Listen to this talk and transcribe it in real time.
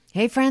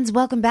Hey friends,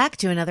 welcome back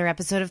to another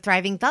episode of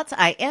Thriving Thoughts.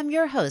 I am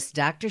your host,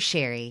 Dr.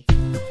 Sherry.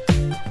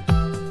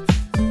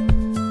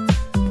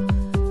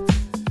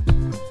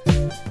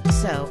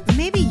 So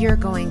maybe you're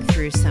going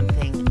through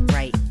something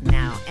right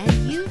now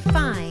and you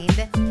find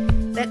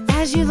that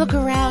as you look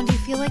around, you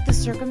feel like the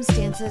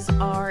circumstances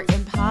are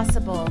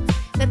impossible,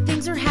 that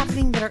things are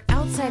happening that are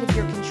outside of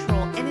your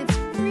control, and it's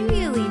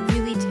really,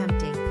 really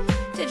tempting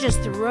to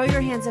just throw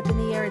your hands up in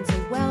the air and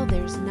say, well,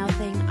 there's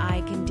nothing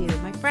I can do.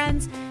 My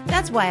friends,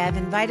 that's why I've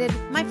invited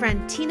my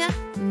friend Tina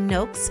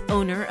Noakes,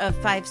 owner of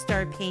 5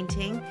 Star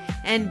Painting,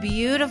 and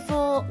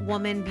beautiful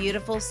woman,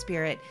 beautiful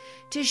spirit,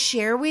 to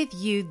share with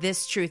you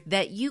this truth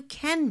that you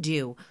can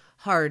do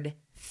hard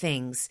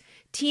things.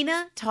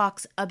 Tina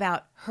talks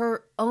about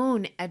her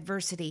own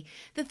adversity,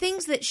 the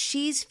things that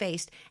she's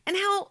faced, and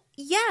how,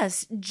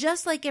 yes,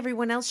 just like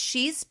everyone else,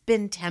 she's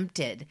been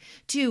tempted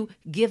to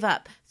give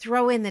up,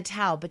 throw in the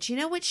towel. But you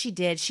know what she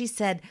did? She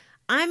said,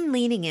 I'm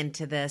leaning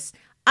into this.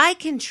 I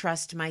can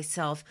trust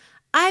myself.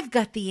 I've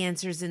got the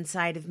answers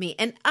inside of me,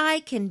 and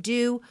I can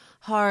do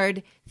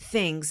hard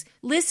things.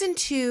 Listen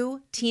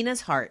to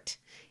Tina's heart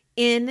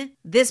in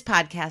this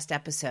podcast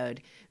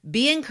episode.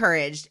 Be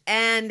encouraged.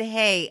 And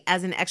hey,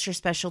 as an extra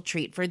special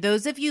treat for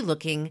those of you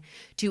looking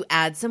to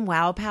add some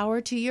wow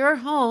power to your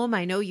home,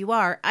 I know you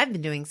are. I've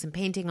been doing some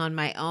painting on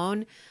my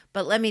own,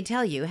 but let me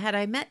tell you, had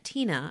I met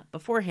Tina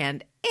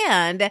beforehand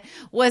and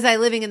was I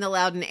living in the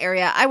Loudoun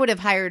area, I would have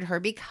hired her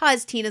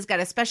because Tina's got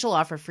a special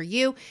offer for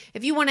you.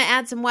 If you want to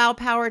add some wow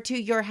power to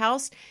your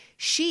house,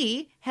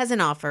 she has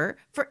an offer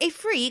for a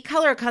free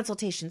color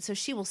consultation. So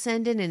she will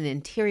send in an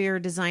interior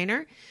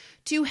designer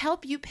to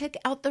help you pick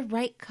out the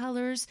right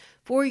colors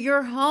for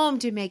your home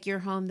to make your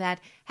home that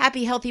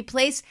happy, healthy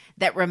place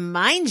that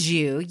reminds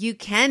you you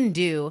can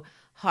do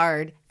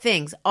hard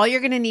things. All you're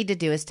going to need to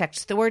do is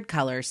text the word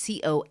color,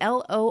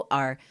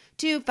 COLOR,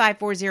 to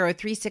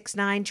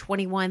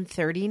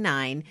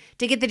 540-369-2139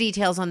 to get the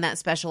details on that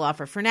special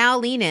offer. For now,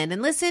 lean in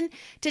and listen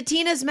to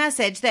Tina's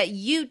message that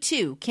you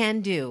too can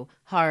do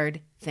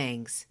hard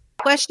things.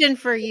 Question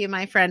for you,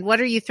 my friend.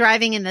 What are you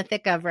thriving in the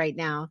thick of right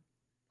now?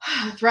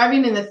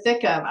 Thriving in the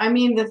thick of. I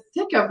mean, the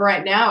thick of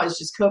right now is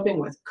just coping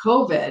with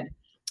COVID.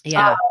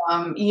 Yeah.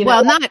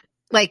 Well, not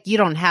like you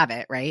don't have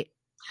it, right?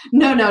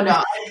 No.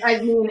 I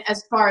mean,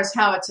 as far as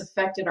how it's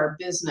affected our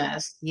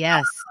business.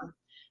 Yes.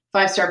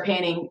 5 Star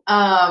Painting.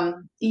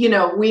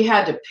 We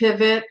had to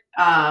pivot.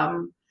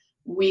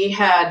 We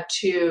had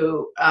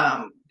to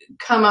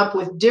come up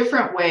with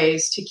different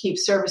ways to keep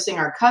servicing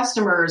our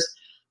customers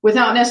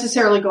without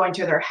necessarily going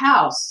to their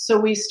house.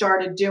 So we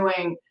started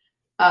doing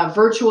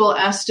virtual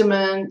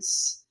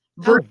estimates,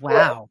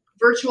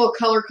 virtual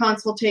color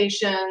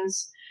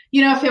consultations.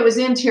 If it was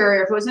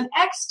interior, if it was an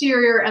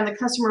exterior and the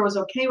customer was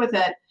okay with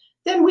it,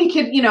 then we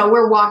could,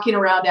 we're walking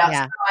around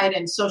outside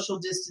and social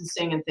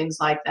distancing and things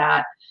like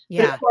that.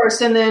 Yeah. But of course,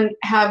 and then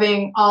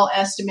having all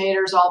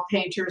estimators, all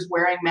painters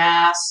wearing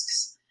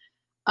masks,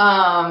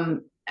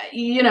 so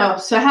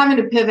having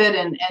to pivot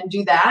and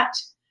do that.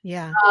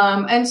 Yeah.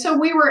 And so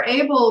we were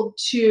able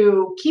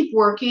to keep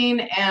working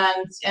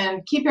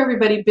and keep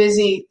everybody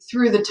busy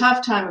through the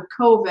tough time of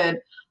COVID.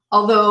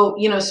 Although,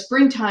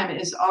 springtime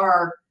is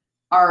our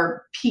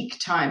peak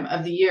time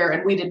of the year,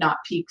 and we did not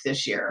peak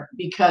this year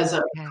because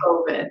of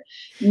COVID.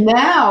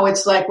 Now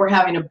it's like we're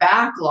having a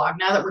backlog.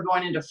 Now that we're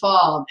going into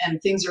fall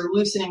and things are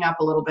loosening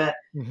up a little bit,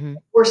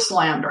 we're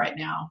slammed right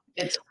now.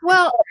 It's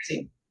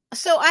crazy.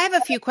 So I have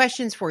a few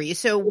questions for you.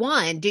 So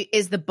one,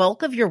 is the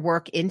bulk of your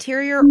work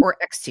interior or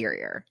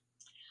exterior?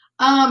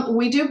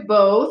 We do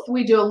both.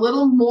 We do a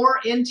little more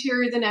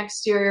interior than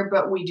exterior,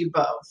 but we do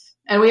both.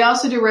 And we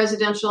also do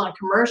residential and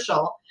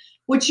commercial,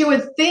 which you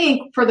would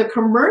think for the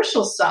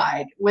commercial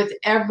side, with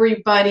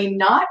everybody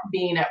not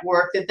being at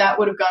work, that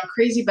would have gone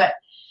crazy. But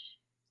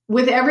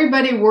with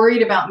everybody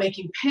worried about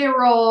making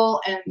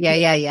payroll and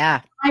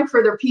applying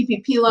for their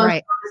PPP loans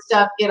and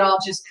stuff, it all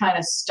just kind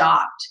of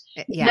stopped.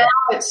 Yeah. Now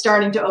it's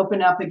starting to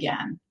open up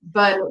again,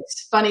 but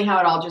it's funny how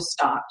it all just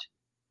stopped.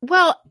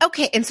 Well,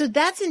 okay. And so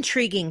that's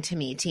intriguing to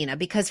me, Tina,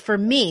 because for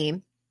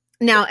me,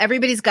 now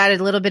everybody's got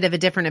a little bit of a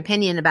different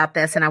opinion about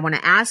this, and I want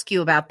to ask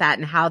you about that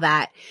and how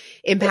that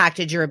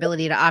impacted your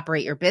ability to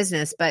operate your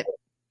business. But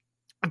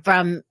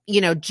from,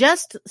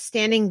 just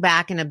standing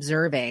back and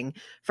observing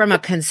from a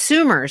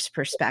consumer's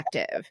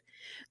perspective,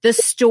 the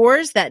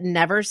stores that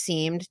never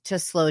seemed to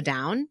slow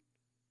down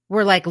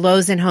were like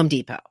Lowe's and Home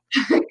Depot,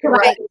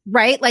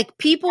 right? Like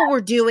people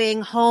were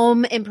doing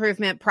home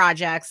improvement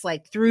projects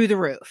like through the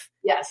roof.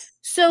 Yes.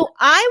 So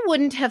I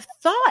wouldn't have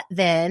thought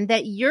then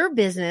that your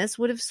business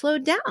would have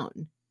slowed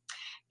down.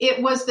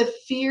 It was the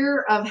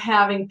fear of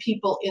having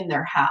people in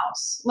their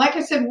house. Like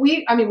I said,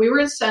 we were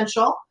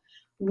essential.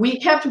 We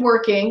kept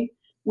working.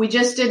 We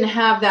just didn't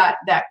have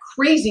that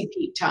crazy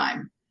peak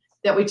time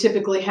that we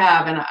typically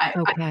have. And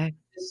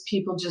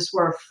people just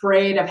were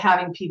afraid of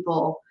having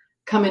people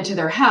come into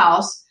their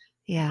house.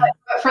 Yeah.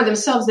 But for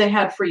themselves, they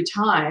had free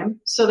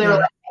time. So they were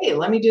like, hey,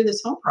 let me do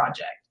this home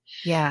project.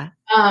 Yeah.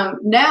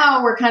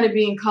 Now we're kind of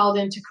being called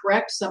in to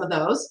correct some of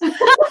those.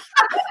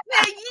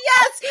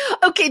 Yes.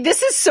 Okay.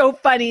 This is so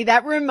funny.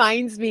 That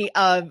reminds me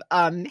of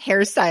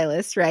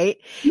hairstylists, right?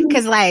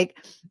 Because like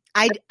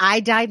I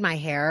dyed my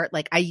hair.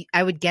 Like I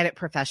would get it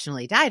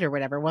professionally dyed or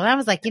whatever. Well, I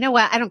was like, you know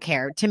what? I don't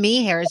care. To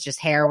me, hair is just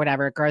hair,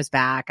 whatever. It grows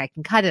back. I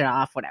can cut it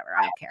off, whatever.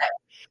 I don't care.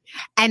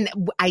 And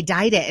I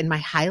dyed it and my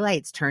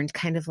highlights turned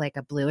kind of like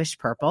a bluish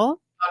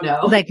purple. Oh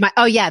no. Like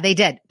oh yeah, they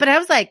did. But I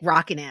was like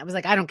rocking it. I was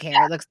like, I don't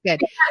care. It looks good.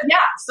 Yeah.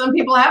 Some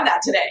people have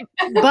that today.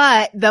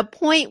 But the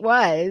point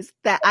was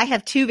that I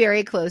have two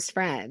very close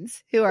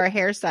friends who are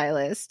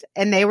hairstylists,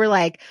 and they were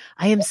like,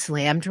 I am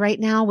slammed right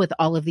now with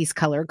all of these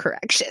color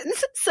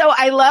corrections. So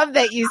I love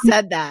that you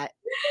said that.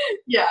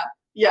 Yeah.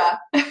 Yeah.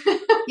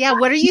 Yeah.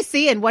 What are you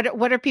seeing?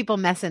 What are people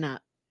messing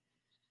up?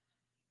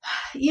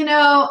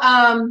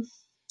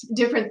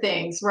 Different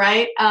things,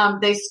 right?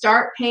 They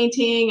start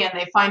painting and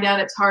they find out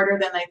it's harder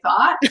than they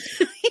thought.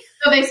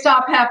 So they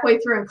stop halfway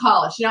through in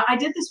college. I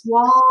did this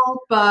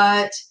wall,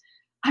 but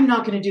I'm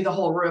not going to do the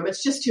whole room.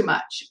 It's just too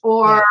much.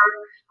 Or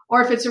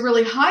if it's a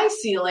really high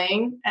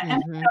ceiling,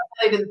 and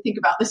I didn't think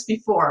about this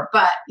before,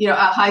 but a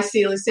high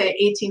ceiling, say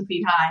 18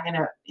 feet high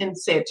in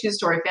say a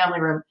 2-story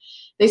family room,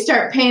 they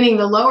start painting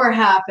the lower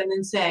half and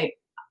then say,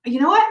 you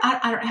know what?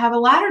 I don't have a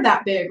ladder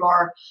that big,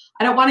 or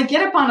I don't want to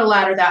get up on a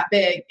ladder that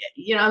big.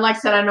 And like I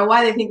said, I don't know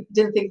why they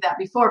didn't think that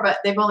before, but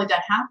they've only done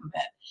half of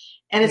it.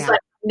 And it's like,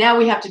 now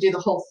we have to do the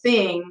whole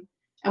thing,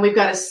 and we've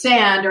got to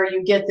sand, or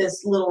you get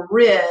this little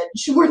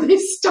ridge where they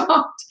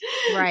stopped.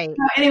 Right.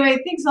 Anyway,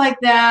 things like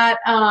that.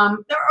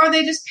 Or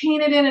they just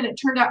painted it and it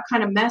turned out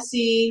kind of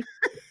messy.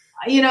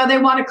 They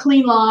want a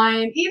clean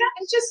line.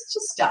 It's just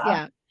stuff.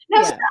 Yeah.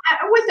 Now,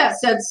 with that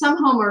said, some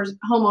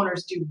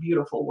homeowners do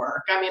beautiful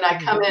work. I mean, I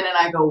come in and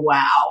I go,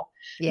 wow,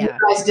 you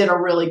guys did a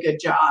really good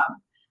job.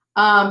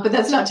 But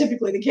that's not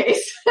typically the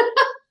case.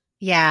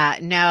 Yeah,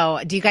 no.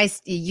 Do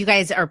you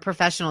guys are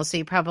professionals, so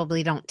you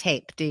probably don't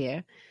tape, do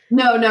you?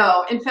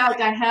 No. In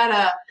fact, I had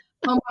a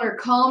homeowner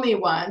call me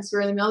once.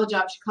 We're in the middle of the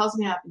job. She calls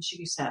me up and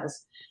she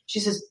says,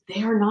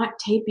 they are not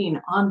taping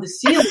on the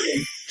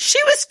ceiling. She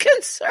was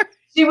concerned.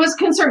 She was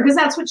concerned because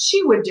that's what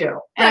she would do.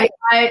 And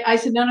right. I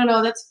said,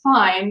 no, that's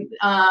fine.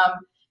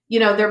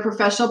 They're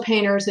professional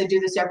painters. They do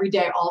this every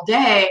day, all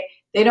day.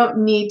 They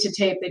don't need to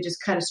tape. They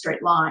just cut a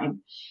straight line.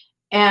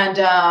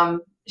 And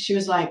she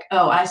was like,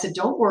 oh, I said,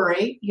 don't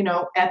worry.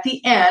 At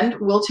the end,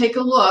 we'll take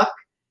a look.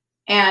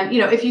 And,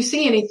 if you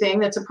see anything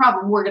that's a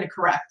problem, we're going to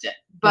correct it.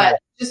 But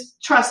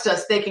just trust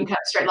us, they can cut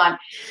a straight line.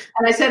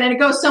 And I said, and it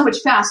goes so much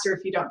faster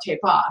if you don't tape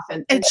off.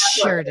 And it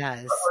sure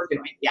does. What we're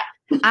doing. Yeah.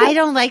 I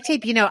don't like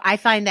tape. I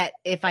find that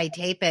if I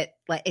tape it,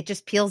 like it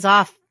just peels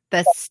off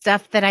the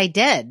stuff that I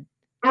did.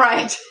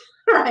 Right.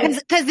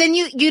 Because then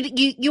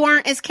you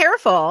aren't as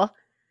careful.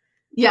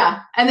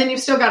 Yeah. And then you've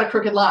still got a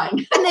crooked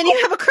line. And then you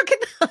have a crooked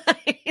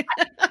line.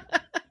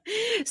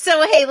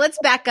 So, hey, let's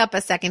back up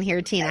a second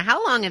here, Tina.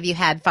 How long have you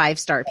had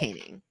 5-Star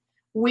Painting?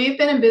 We've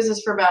been in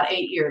business for about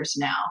 8 years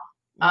now.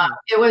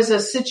 It was a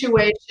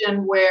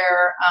situation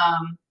where,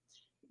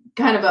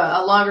 kind of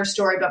a longer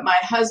story, but my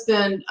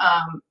husband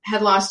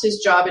had lost his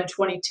job in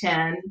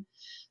 2010.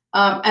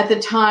 At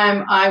the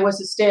time, I was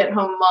a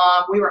stay-at-home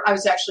mom. I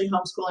was actually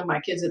homeschooling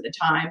my kids at the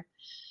time.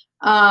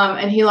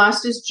 And he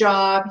lost his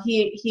job.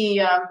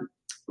 He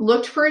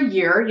looked for a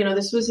year.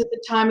 This was at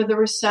the time of the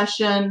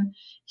recession.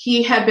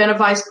 He had been a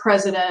vice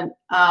president.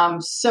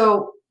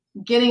 So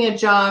getting a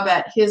job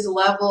at his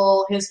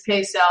level, his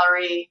pay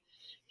salary,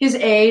 his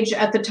age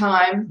at the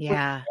time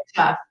was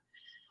tough.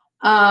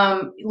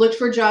 Looked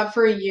for a job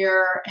for a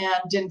year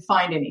and didn't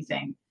find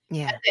anything.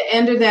 Yeah. At the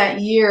end of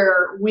that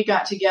year, we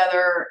got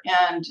together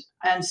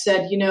and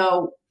said,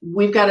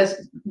 we've got to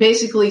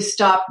basically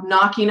stop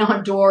knocking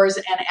on doors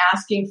and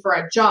asking for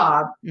a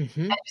job and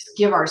just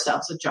give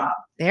ourselves a job.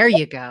 There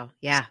you go.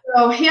 Yeah.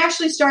 So he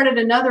actually started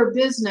another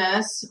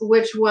business,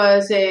 which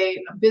was a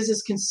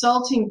business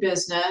consulting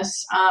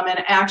business,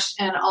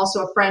 and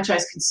also a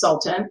franchise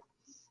consultant.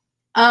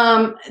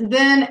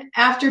 Then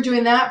after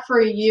doing that for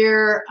a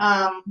year,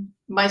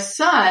 my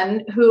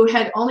son, who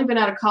had only been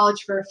out of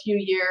college for a few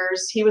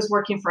years, he was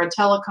working for a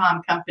telecom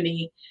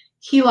company.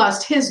 He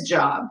lost his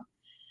job.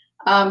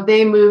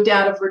 They moved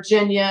out of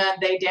Virginia,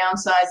 they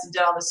downsized and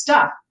did all this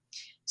stuff.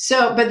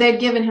 So, but they'd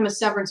given him a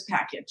severance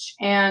package.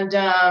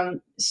 And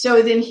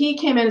so then he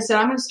came in and said,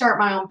 I'm going to start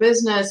my own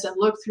business, and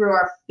look through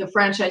the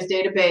franchise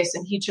database,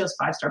 and he chose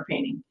 5-Star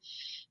Painting.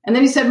 And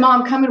then he said,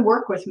 Mom, come and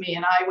work with me.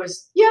 And I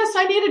was, yes,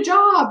 I need a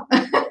job.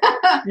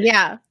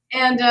 Yeah.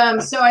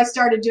 And so I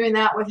started doing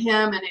that with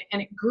him,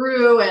 and it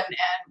grew and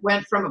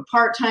went from a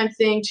part-time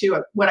thing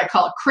to what I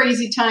call a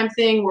crazy time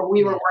thing, where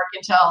we were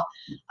working till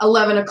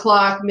 11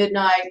 o'clock,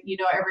 midnight,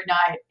 every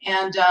night.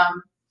 And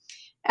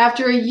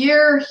after a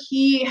year,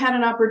 he had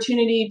an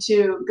opportunity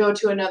to go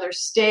to another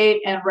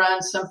state and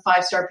run some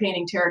 5-Star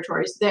Painting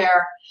territories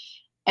there.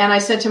 And I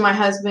said to my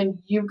husband,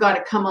 you've got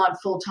to come on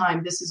full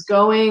time. This is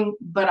going,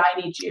 but I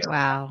need you.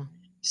 Wow.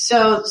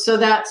 So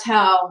that's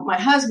how my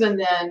husband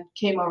then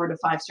came over to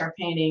Five Star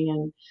Painting,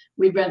 and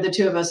the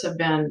two of us have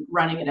been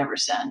running it ever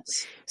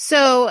since.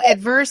 So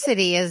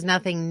adversity is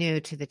nothing new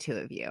to the two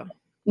of you.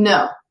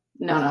 No.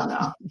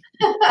 Let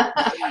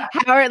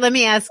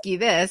me ask you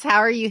this. How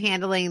are you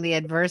handling the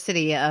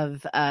adversity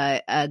of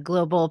a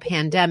global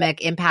pandemic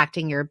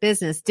impacting your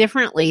business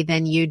differently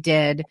than you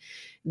did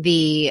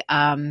the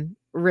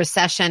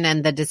recession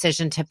and the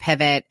decision to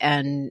pivot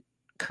and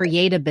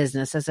create a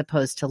business as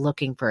opposed to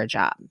looking for a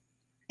job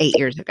 8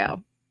 years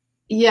ago?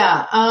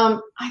 Yeah.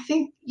 I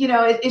think,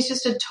 it's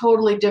just a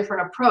totally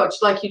different approach.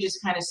 Like you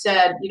just kind of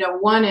said,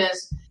 one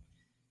is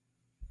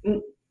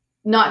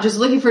not just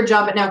looking for a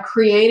job, but now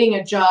creating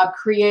a job,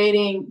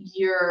 creating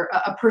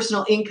a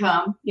personal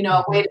income,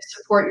 a way to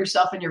support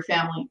yourself and your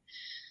family.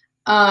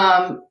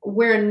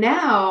 Where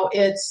now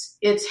it's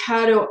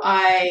how do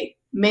I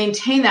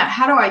maintain that?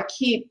 How do I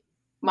keep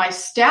my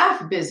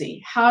staff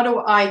busy? How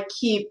do I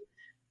keep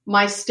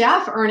my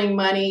staff earning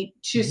money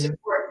to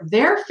support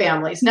their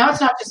families? Now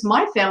it's not just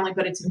my family,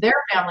 but it's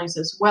their families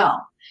as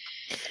well.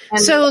 And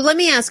so let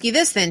me ask you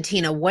this then,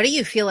 Tina, what do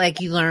you feel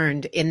like you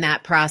learned in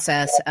that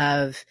process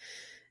of,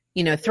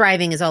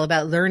 thriving is all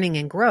about learning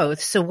and growth.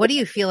 So what do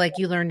you feel like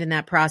you learned in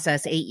that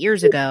process 8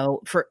 years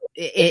ago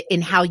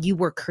in how you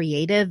were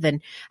creative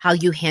and how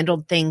you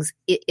handled things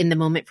in the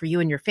moment for you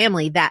and your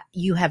family that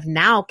you have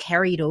now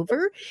carried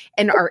over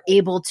and are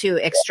able to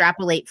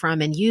extrapolate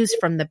from and use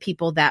from the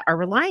people that are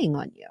relying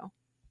on you?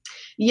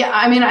 Yeah,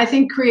 I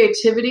think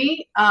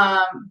creativity,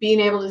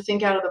 being able to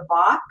think out of the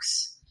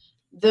box,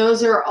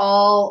 those are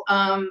all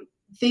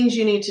things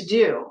you need to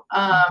do.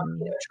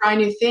 Try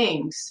new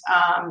things,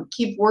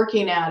 keep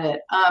working at it,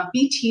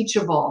 be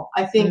teachable.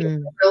 I think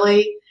it's a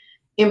really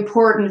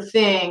important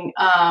thing.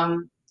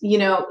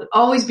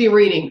 Always be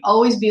reading,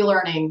 always be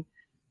learning,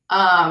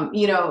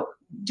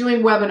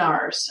 doing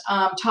webinars,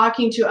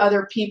 talking to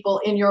other people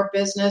in your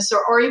business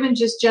or even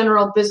just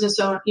general business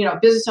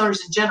owners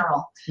in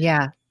general.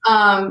 Yeah.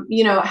 How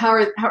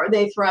are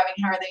they thriving?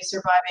 How are they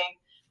surviving?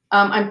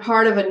 I'm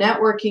part of a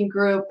networking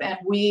group, and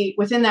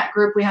within that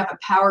group, we have a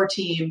power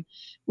team.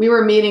 We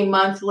were meeting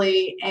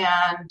monthly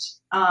and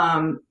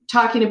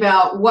talking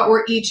about what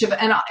we're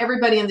and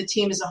everybody in the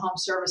team is a home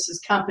services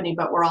company,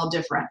 but we're all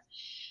different.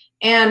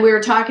 And we were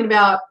talking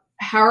about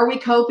how are we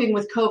coping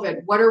with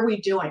COVID? What are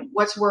we doing?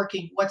 What's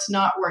working? What's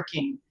not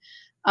working?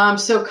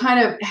 So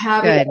kind of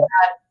having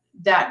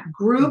that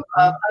group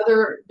of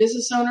other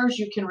business owners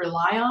you can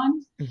rely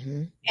on,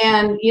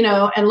 and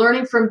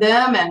learning from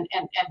them and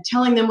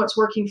telling them what's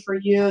working for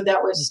you.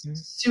 That was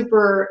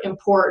super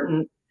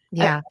important.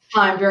 Yeah. At the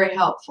time, very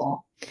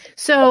helpful.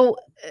 So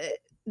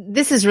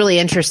this is really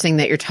interesting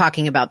that you're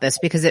talking about this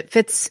because it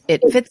fits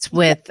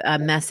with a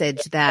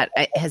message that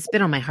has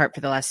been on my heart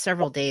for the last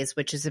several days,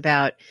 which is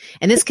about,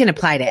 and this can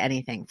apply to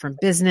anything from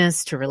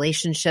business to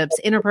relationships,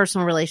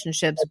 interpersonal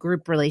relationships,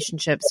 group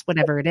relationships,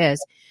 whatever it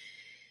is.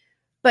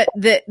 But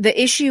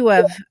the issue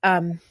of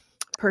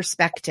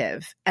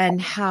perspective and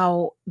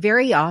how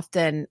very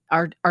often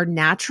our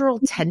natural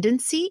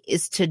tendency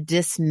is to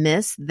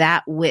dismiss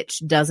that which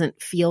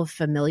doesn't feel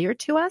familiar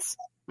to us,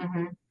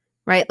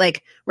 right?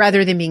 Like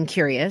rather than being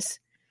curious,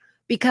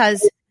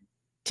 because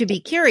to be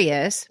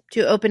curious,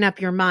 to open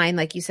up your mind,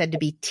 like you said, to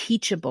be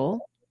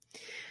teachable,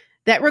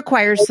 that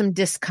requires some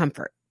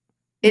discomfort.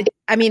 It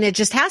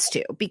just has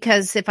to,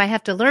 because if I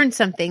have to learn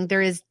something,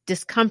 there is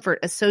discomfort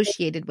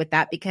associated with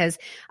that because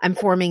I'm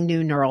forming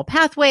new neural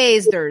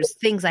pathways. There's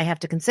things I have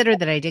to consider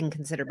that I didn't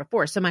consider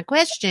before. So my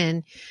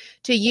question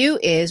to you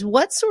is,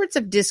 what sorts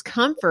of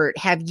discomfort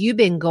have you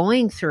been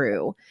going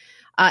through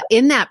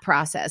in that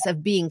process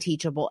of being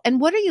teachable?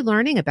 And what are you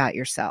learning about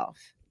yourself?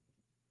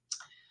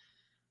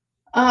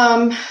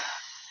 I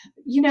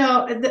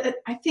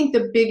think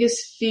the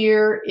biggest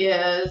fear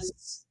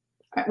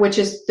which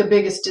is the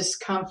biggest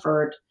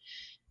discomfort,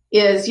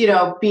 is,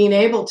 being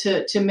able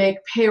to make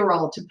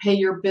payroll, to pay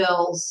your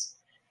bills,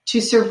 to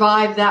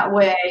survive that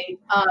way,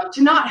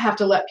 to not have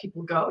to let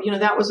people go.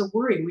 That was a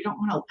worry. We don't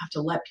want to have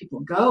to let people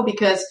go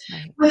because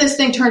when this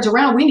thing turns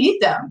around, we need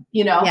them,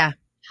 Yeah.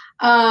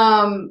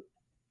 I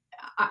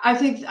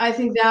think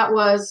that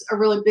was a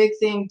really big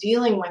thing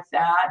dealing with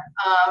that,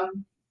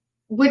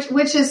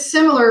 which is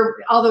similar,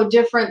 although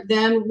different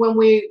than when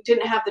we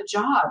didn't have the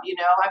job.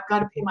 I've got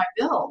to pay my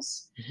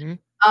bills.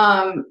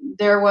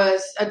 There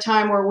was a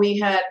time where we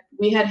had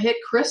hit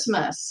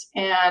Christmas,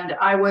 and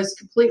I was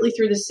completely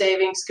through the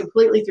savings,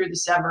 completely through the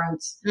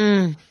severance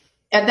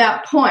at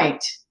that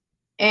point.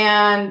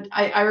 And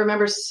I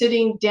remember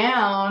sitting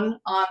down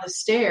on the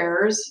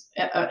stairs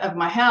of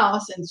my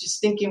house and just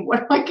thinking,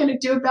 what am I going to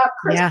do about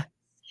Christmas?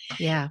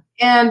 Yeah.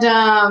 And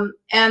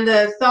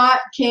the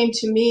thought came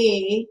to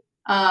me,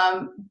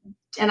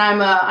 and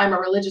I'm a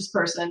religious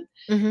person.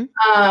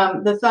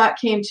 The thought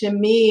came to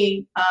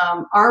me,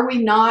 are we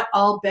not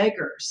all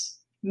beggars?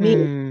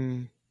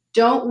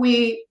 Don't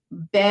we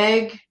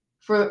beg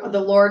for the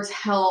Lord's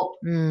help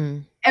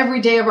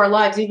every day of our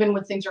lives, even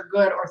when things are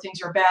good or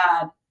things are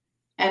bad?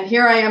 And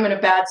here I am in a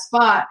bad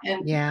spot.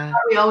 And Yeah.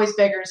 are we always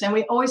beggars? And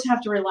we always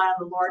have to rely on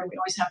the Lord, and we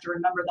always have to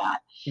remember that.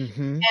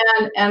 Mm-hmm.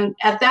 And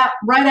at that,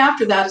 right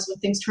after that is when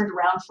things turned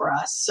around for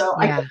us. So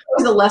I think it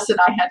was a lesson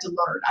I had to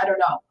learn. I don't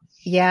know.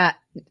 Yeah.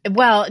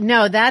 Well,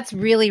 no, that's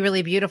really,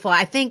 really beautiful.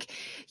 I think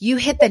you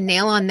hit the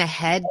nail on the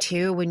head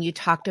too, when you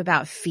talked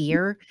about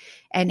fear,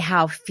 and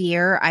how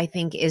fear, I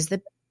think, is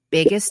the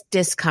biggest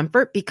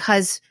discomfort,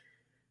 because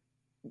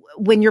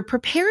when you're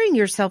preparing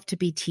yourself to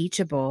be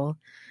teachable,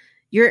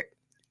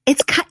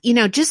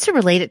 just to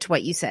relate it to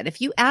what you said,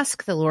 if you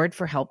ask the Lord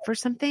for help for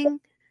something,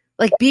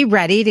 like, be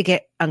ready to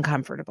get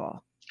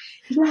uncomfortable.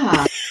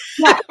 Yeah.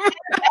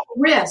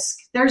 Risk.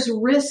 There's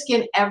risk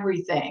in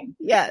everything.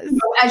 Yes.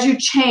 As you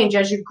change,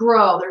 as you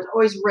grow, there's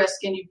always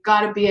risk, and you've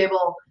got to be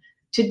able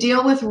to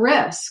deal with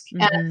risk.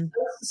 Mm-hmm. And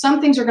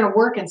some things are going to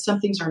work and some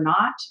things are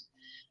not.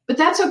 But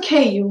that's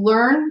okay. You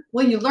learn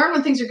when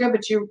things are good,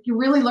 but you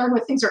really learn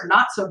when things are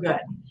not so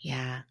good.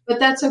 Yeah. But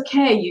that's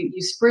okay.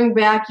 You spring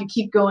back, you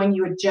keep going,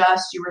 you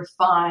adjust, you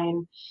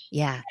refine.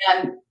 Yeah.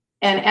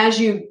 And as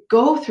you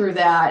go through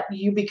that,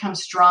 you become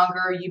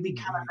stronger, you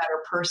become a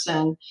better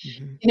person.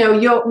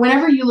 Mm-hmm.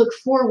 Whenever you look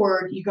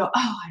forward, you go,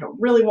 oh, I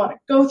don't really want to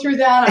go through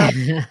that. I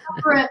don't want to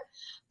cover it.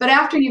 But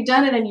after you've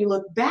done it and you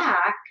look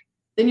back,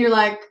 then you're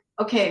like,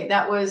 okay,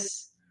 that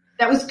was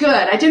good.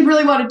 I didn't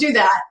really want to do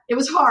that. It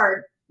was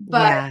hard,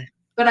 but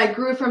I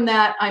grew from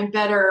that. I'm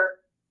better.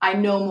 I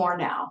know more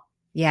now.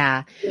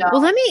 Yeah.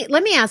 Well,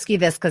 let me ask you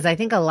this, because I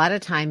think a lot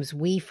of times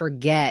we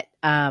forget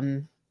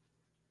the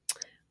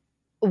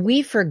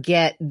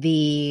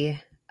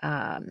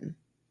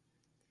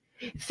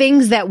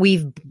things that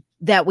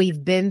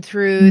we've been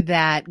through,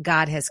 that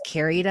God has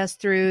carried us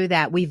through,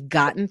 that we've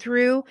gotten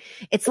through.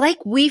 It's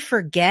like we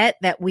forget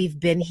that we've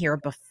been here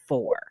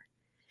before.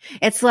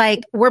 It's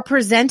like we're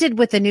presented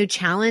with a new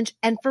challenge,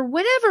 and for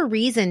whatever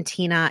reason,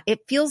 Tina,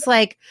 it feels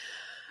like,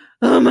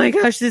 oh my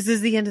gosh, this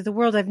is the end of the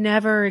world. I've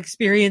never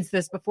experienced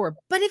this before.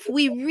 But if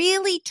we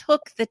really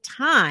took the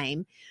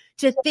time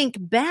to think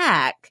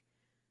back,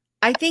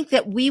 I think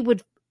that we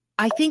would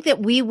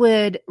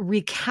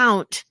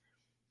recount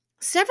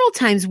several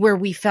times where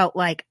we felt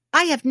like,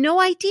 I have no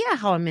idea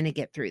how I'm going to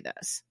get through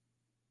this.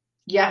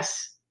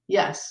 Yes.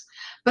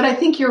 But I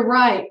think you're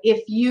right.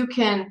 If you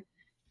can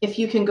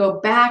go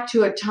back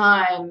to a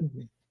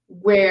time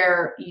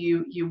where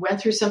you went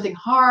through something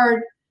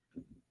hard,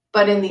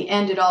 but in the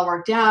end it all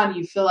worked out,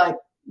 you feel like,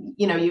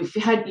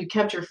 you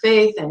kept your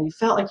faith and you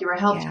felt like you were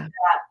helped through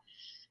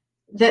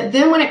that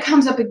then when it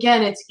comes up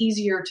again, it's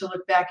easier to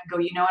look back and go,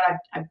 you know what,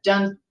 I've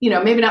done,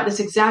 maybe not this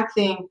exact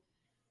thing,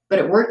 but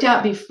it worked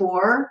out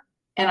before.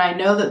 And I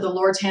know that the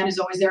Lord's hand is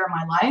always there in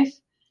my life.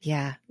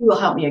 Yeah. He will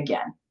help me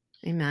again.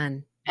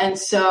 Amen. And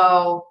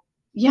so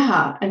you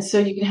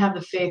can have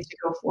the faith to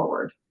go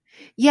forward.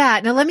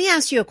 Yeah. Now let me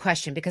ask you a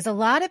question, because a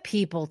lot of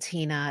people,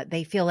 Tina,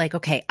 they feel like,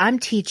 okay, I'm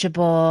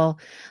teachable.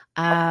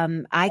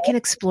 I can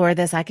explore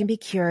this. I can be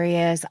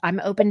curious.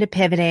 I'm open to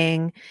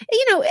pivoting,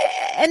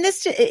 and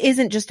this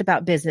isn't just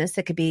about business.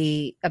 It could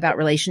be about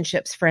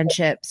relationships,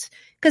 friendships,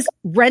 because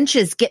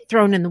wrenches get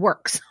thrown in the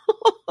works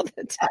all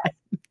the time.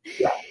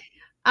 Yeah.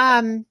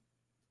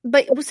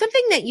 But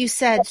something that you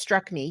said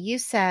struck me. You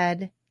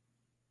said,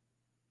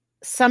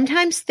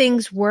 sometimes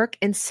things work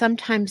and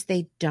sometimes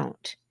they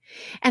don't.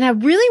 And I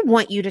really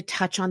want you to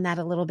touch on that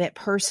a little bit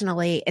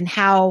personally, and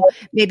how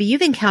maybe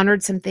you've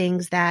encountered some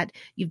things that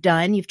you've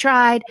done, you've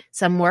tried,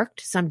 some worked,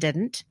 some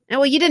didn't.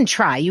 Well, you didn't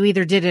try. You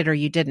either did it or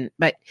you didn't,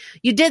 but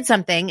you did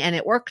something and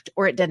it worked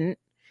or it didn't.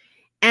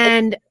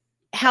 And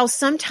how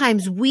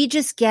sometimes we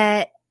just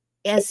get,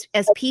 as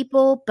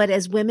people, but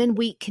as women,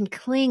 we can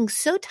cling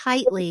so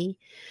tightly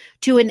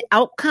to an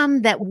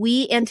outcome that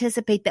we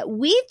anticipate, that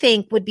we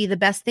think would be the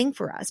best thing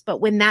for us. But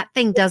when that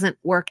thing doesn't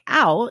work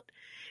out,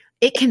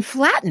 it can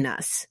flatten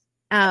us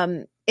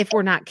if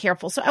we're not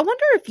careful. So I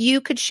wonder if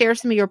you could share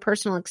some of your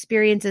personal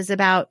experiences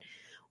about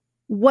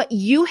what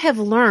you have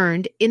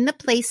learned in the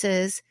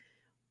places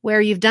where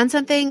you've done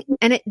something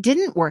and it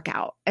didn't work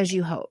out as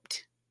you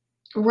hoped.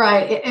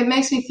 Right. It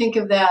makes me think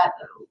of that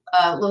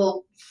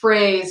little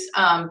phrase,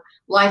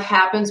 life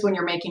happens when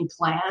you're making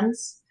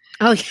plans.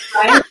 Oh, yeah.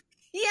 Right?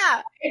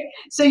 Yeah.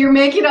 So you're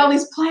making all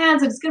these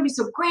plans and it's going to be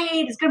so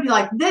great. It's going to be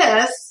like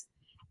this.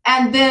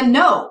 And then,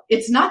 no,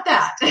 it's not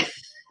that.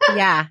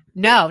 Yeah.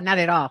 No, not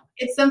at all.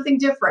 It's something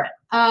different.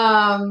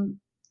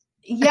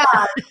 Yeah.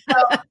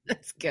 So,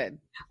 that's good.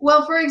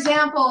 Well, for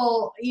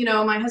example,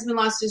 my husband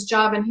lost his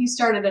job and he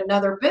started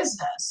another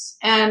business.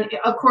 And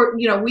of course,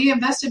 we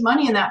invested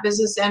money in that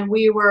business and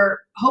we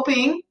were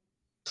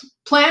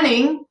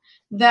planning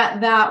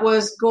that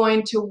was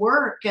going to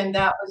work and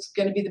that was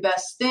going to be the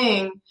best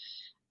thing.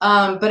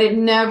 But it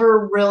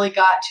never really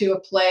got to a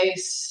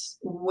place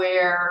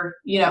where,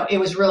 it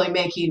was really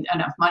making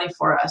enough money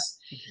for us.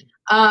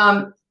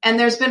 And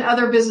there's been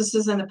other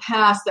businesses in the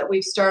past that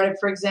we've started.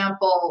 For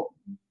example,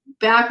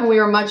 back when we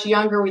were much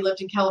younger, we lived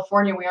in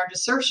California. We owned a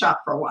surf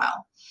shop for a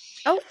while.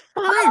 Oh,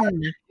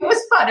 fun. It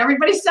was fun.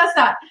 Everybody says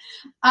that.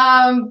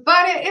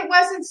 But it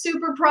wasn't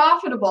super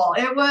profitable.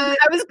 It was.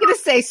 I was going to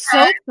say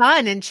so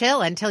fun and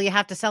chill until you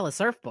have to sell a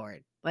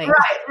surfboard. Like,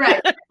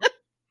 right.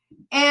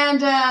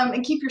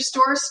 And keep your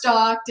store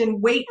stocked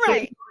and wait for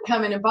people to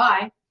come in and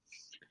buy.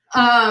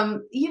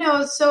 So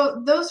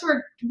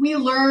we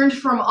learned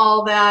from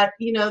all that,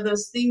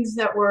 those things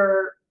that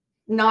were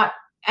not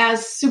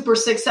as super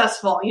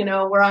successful,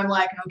 where I'm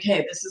like,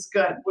 okay, this is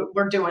good.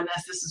 We're doing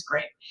this. This is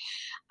great.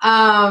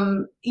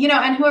 And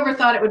whoever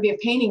thought it would be a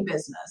painting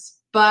business.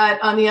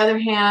 But on the other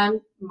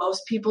hand,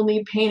 most people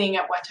need painting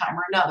at one time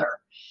or another.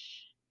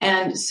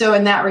 And so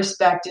in that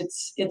respect,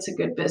 it's a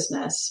good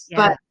business.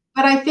 Yeah.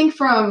 But I think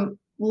from,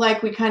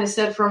 like we kind of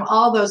said, from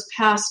all those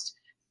past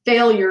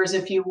failures,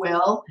 if you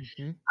will,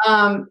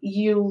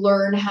 you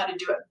learn how to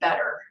do it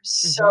better.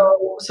 So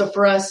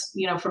for us,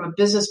 from a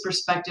business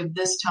perspective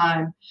this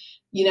time,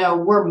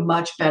 we're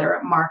much better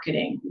at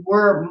marketing.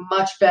 We're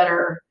much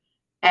better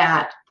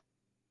at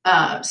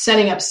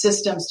setting up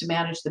systems to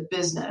manage the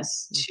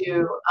business,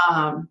 to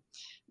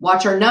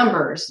watch our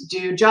numbers,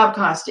 do job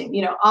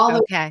costing, all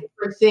those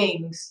different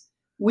things.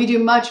 We do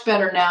much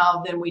better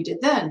now than we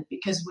did then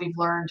because we've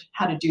learned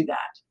how to do that.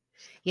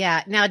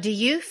 Yeah. Now, do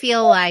you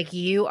feel like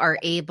you are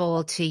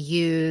able to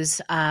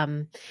use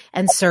and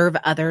serve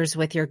others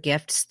with your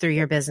gifts through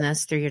your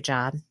business, through your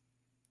job?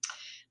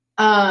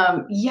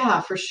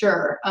 Yeah, for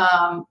sure.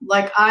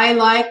 I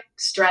like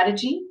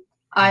strategy.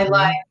 I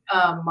like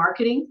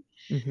marketing.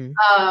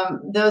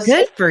 Those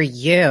good for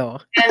you.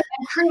 And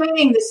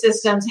creating the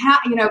systems,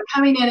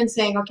 coming in and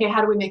saying, okay,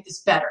 how do we make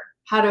this better?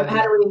 How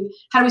do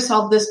we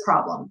solve this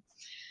problem?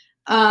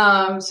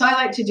 So I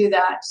like to do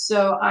that.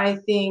 So I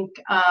think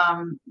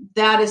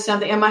that is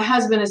something. And my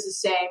husband is the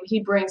same.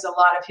 He brings a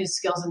lot of his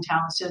skills and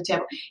talents to the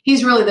table.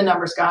 He's really the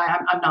numbers guy.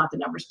 I'm not the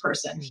numbers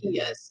person. He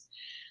is.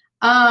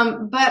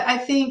 But I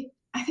think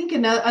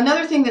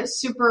another thing that's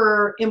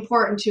super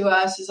important to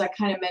us, as I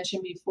kind of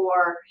mentioned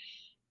before,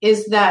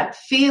 is that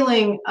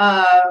feeling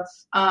of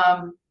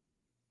I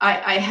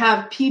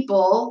have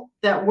people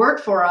that work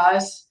for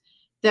us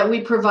that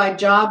we provide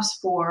jobs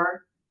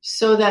for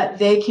so that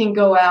they can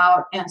go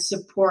out and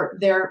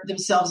support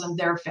themselves and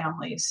their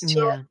families.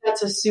 So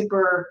that's a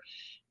super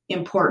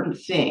important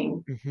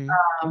thing.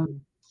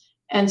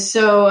 And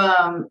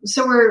so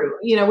we're,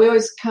 we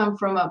always come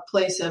from a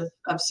place of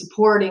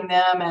supporting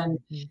them and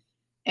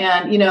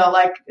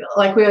like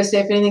we always say,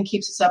 if anything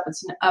keeps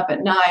us up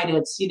at night,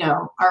 it's,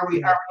 are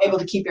we able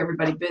to keep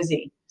everybody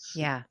busy?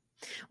 Yeah.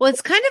 Well,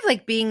 it's kind of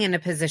like being in a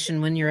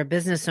position when you're a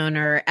business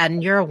owner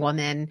and you're a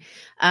woman,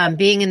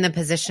 being in the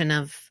position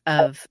of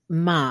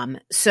mom.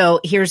 So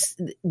here's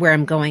where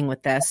I'm going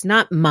with this,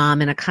 not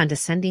mom in a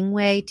condescending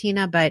way,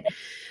 Tina, but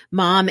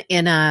mom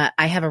I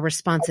have a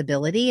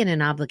responsibility and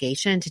an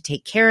obligation to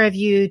take care of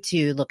you,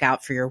 to look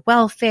out for your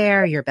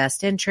welfare, your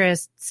best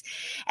interests.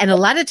 And a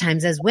lot of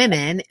times as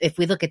women, if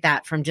we look at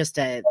that from just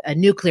a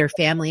nuclear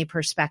family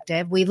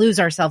perspective, we lose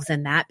ourselves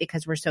in that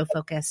because we're so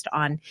focused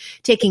on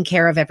taking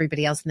care of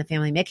everybody else in the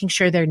family, making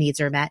sure their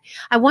needs are met.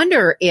 I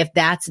wonder if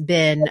that's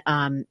been,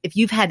 if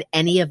you've had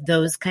any of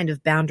those kind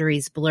of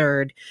boundaries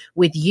blurred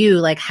with you,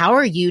 like how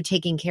are you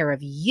taking care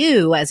of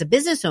you as a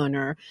business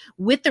owner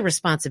with the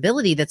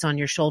responsibility that's on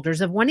your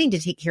shoulders of wanting to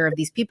take care of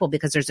these people,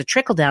 because there's a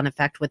trickle down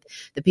effect with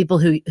the people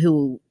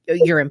who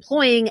you're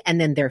employing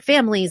and then their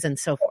families and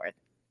so forth.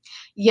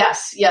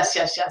 Yes,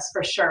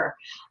 for sure.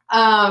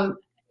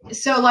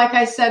 So like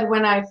I said,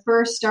 when I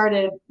first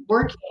started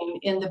working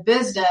in the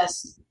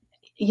business,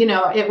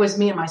 it was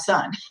me and my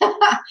son.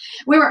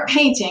 We weren't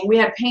painting. We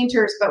had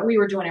painters, but we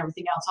were doing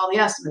everything else, all the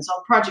estimates, all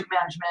the project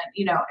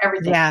management,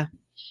 everything. Yeah.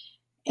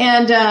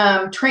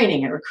 And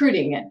training and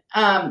recruiting.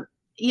 And,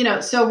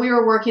 so we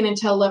were working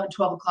until 11,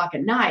 12 o'clock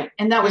at night.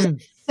 And that was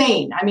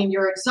insane. I mean,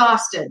 you're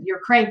exhausted, you're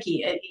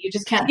cranky. You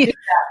just can't do that.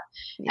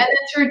 And then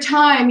through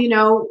time,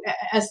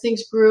 as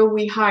things grew,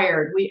 we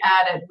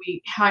added,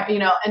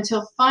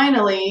 until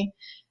finally,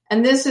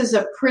 and this is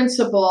a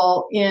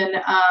principle in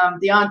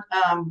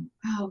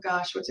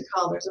what's it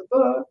called? There's a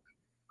book.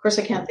 Of course,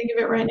 I can't think of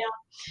it right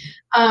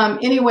now.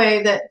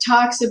 Anyway, that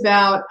talks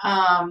about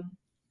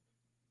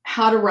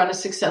how to run a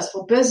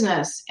successful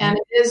business. And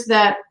it is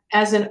that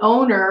as an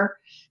owner,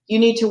 you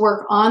need to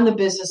work on the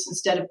business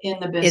instead of in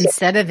the business.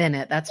 Instead of in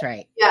it. That's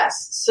right.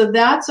 Yes. So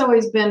that's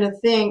always been a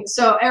thing.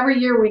 So every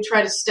year we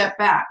try to step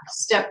back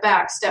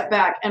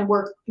and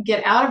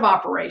get out of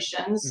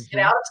operations, get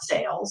out of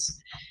sales,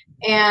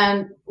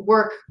 and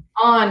work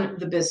on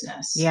the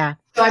business. Yeah.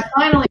 So I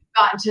finally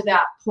gotten to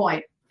that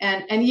point.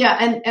 And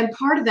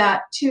part of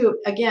that too,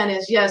 again,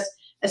 is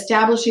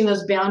establishing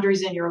those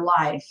boundaries in your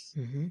life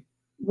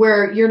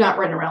where you're not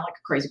running around like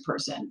a crazy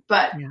person,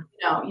 but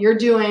you're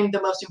doing the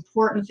most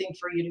important thing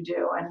for you to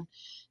do.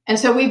 And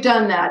so we've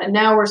done that. And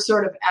now we're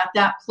sort of at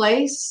that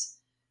place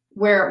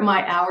where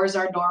my hours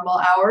are normal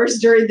hours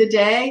during the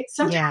day.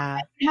 Sometimes I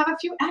have a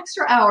few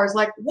extra hours,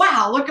 like,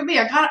 wow, look at me.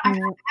 I have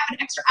an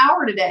extra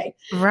hour today.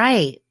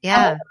 Right.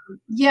 Yeah.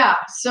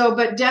 So,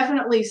 but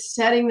definitely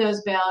setting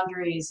those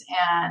boundaries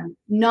and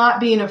not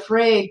being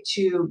afraid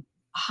to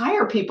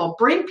hire people,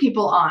 bring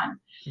people on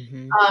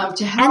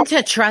to help. And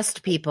to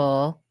trust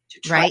people,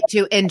 right?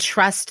 To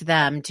entrust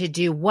them to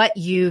do what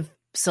you've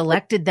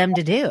selected them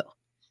to do.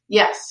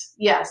 Yes.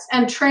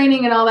 And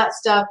training and all that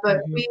stuff. But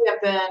we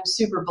have been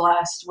super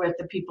blessed with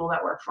the people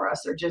that work for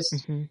us. They're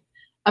just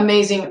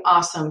amazing,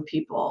 awesome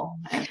people.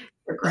 And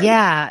they're great.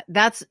 Yeah,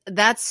 that's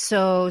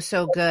so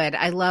good.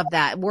 I love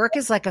that. Work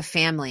is like a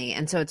family.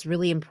 And so it's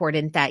really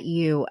important that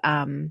you,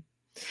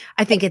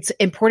 I think it's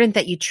important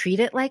that you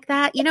treat it like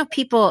that. You know,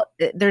 people,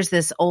 there's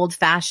this old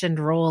fashioned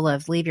rule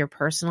of leave your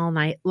personal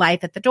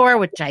life at the door,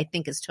 which I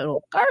think is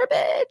total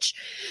garbage,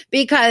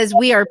 because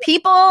we are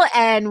people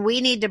and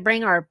we need to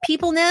bring our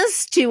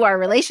peopleness to our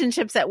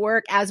relationships at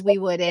work as we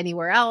would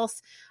anywhere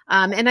else.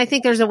 And I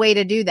think there's a way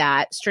to do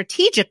that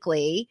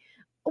strategically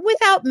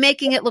without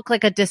making it look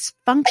like a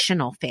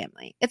dysfunctional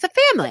family. It's a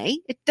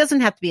family. It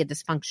doesn't have to be a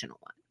dysfunctional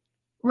one.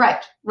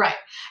 Right.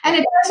 And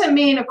it doesn't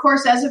mean, of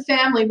course, as a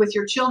family with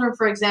your children,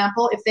 for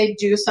example, if they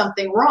do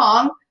something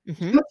wrong,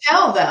 you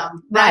tell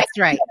them. Right?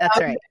 That's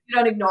right. You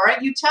don't ignore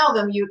it. You tell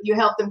them, you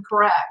help them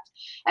correct.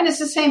 And it's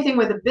the same thing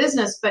with a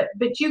business, but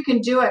you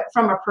can do it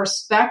from a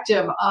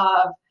perspective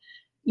of,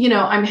 you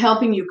know, I'm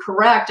helping you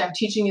correct. I'm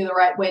teaching you the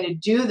right way to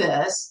do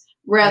this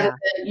rather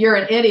than you're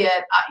an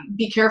idiot.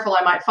 Be careful.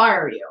 I might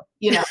fire you,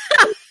 you know,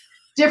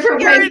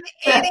 different ways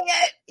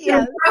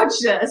to approach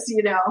this,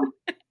 you know.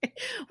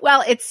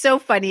 Well, it's so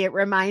funny. It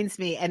reminds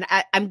me, and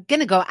I'm going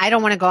to go, I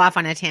don't want to go off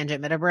on a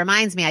tangent, but it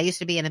reminds me, I used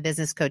to be in a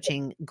business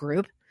coaching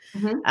group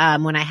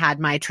when I had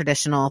my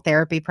traditional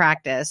therapy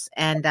practice,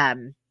 and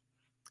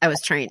I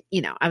was trained,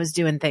 you know, I was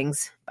doing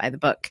things by the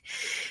book,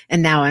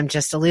 and now I'm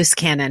just a loose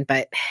cannon,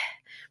 but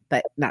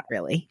not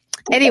really.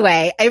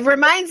 Anyway, it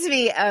reminds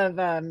me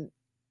of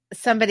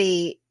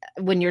somebody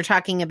when you're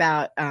talking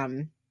about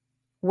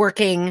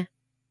working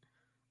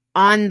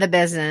on the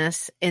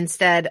business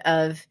instead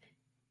of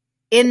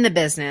in the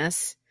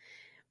business.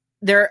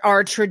 There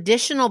are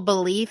traditional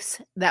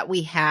beliefs that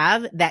we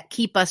have that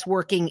keep us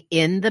working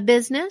in the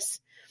business,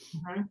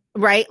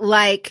 right?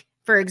 Like,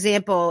 for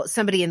example,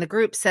 somebody in the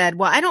group said,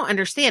 well, I don't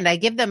understand. I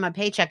give them a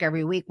paycheck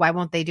every week. Why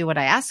won't they do what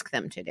I ask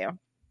them to do?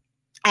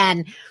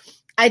 And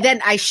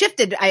I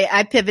shifted.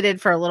 I pivoted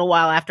for a little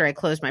while after I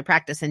closed my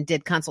practice and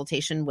did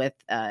consultation with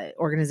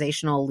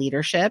organizational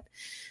leadership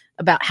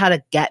about how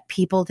to get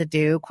people to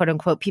do, quote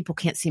unquote, people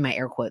can't see my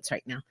air quotes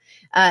right now,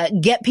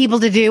 get people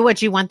to do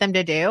what you want them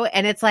to do.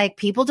 And it's like,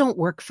 people don't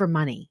work for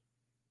money.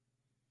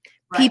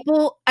 Right.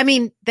 People, I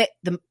mean,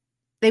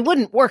 they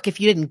wouldn't work if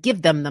you didn't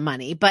give them the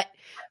money, but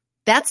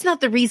that's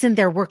not the reason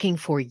they're working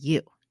for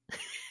you.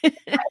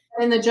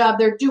 In the job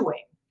they're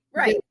doing.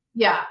 Right.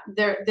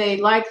 They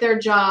like their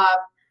job,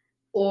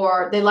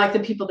 or they like the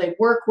people they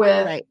work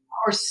with,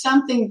 or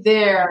something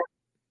there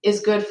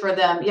is good for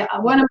them. Yeah.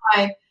 One of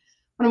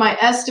my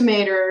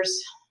estimators,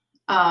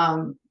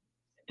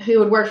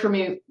 who had worked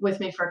with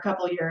me for a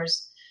couple of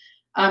years,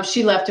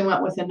 she left and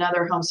went with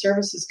another home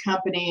services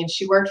company, and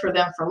she worked for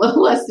them for a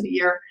little less than a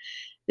year.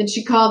 Then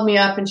she called me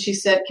up and she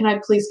said, "Can I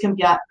please come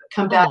back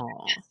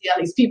and see all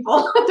these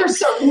people? They're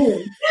so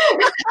mean."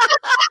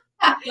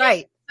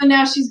 Right. So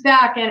now she's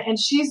back and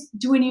she's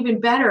doing even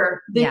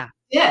better than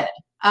she did.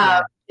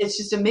 It's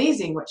just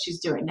amazing what she's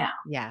doing now.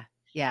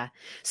 Yeah.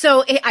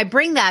 So I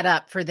bring that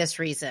up for this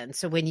reason.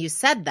 So when you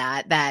said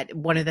that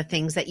one of the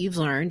things that you've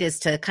learned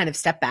is to kind of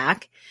step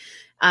back.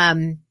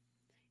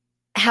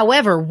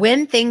 However,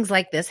 when things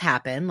like this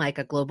happen, like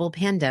a global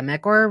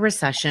pandemic or a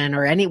recession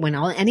or any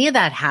of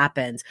that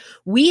happens,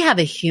 we have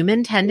a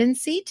human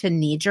tendency to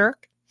knee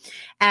jerk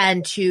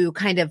and to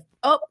kind of,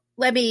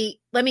 let me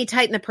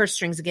tighten the purse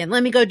strings again.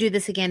 Let me go do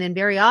this again. And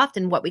very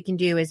often what we can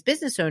do as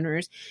business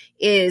owners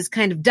is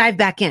kind of dive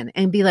back in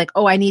and be like,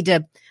 I need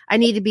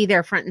to be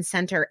there front and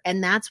center.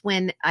 And that's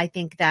when I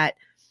think that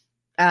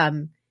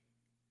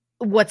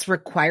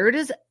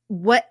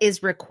what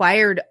is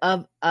required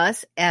of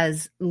us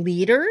as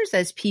leaders,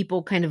 as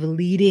people kind of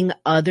leading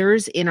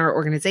others in our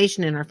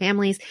organization, in our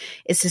families,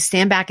 is to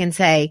stand back and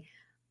say,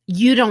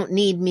 you don't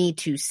need me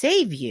to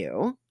save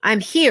you. I'm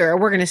here.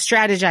 We're going to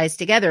strategize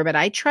together, but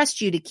I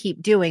trust you to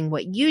keep doing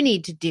what you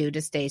need to do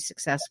to stay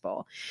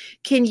successful.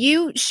 Can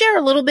you share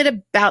a little bit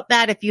about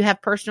that if you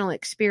have personal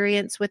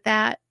experience with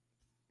that?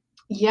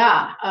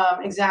 Yeah,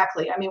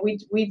 exactly. I mean,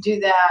 we do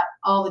that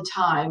all the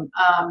time.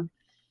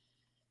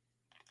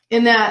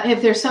 In that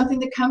if there's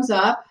something that comes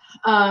up,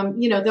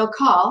 they'll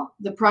call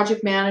the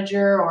project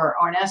manager or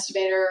an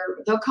estimator.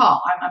 They'll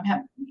call.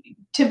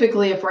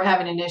 Typically, if we're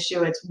having an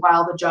issue, it's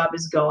while the job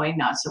is going,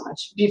 not so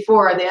much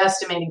before. The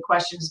estimating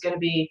question is going to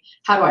be,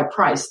 how do I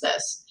price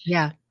this?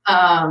 Yeah.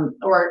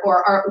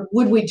 Or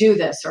would we do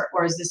this,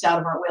 or is this out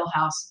of our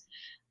wheelhouse?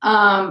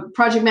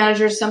 Project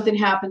managers, something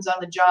happens on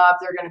the job,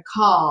 they're going to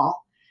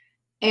call.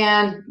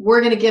 And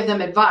we're going to give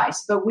them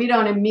advice, but we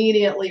don't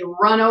immediately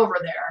run over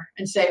there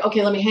and say,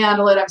 okay, let me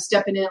handle it. I'm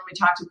stepping in. Let me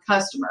talk to the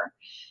customer.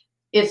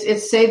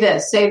 It's say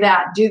this, say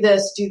that, do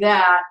this, do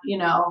that,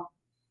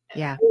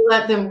 Yeah.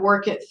 Let them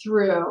work it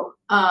through.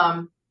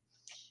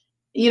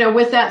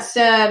 With that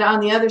said, on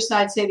the other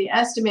side, say the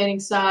estimating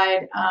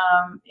side,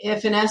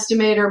 if an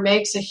estimator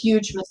makes a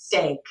huge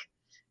mistake,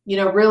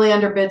 really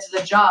underbids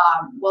the job,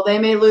 well, they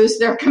may lose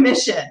their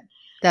commission.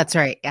 That's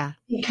right. Yeah.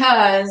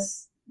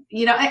 Because,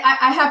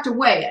 I have to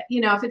weigh it.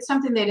 If it's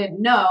something they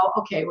didn't know,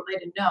 okay, well, they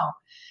didn't know.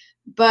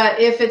 But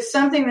if it's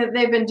something that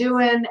they've been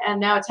doing and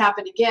now it's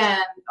happened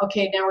again,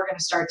 okay, now we're going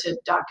to start to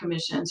dock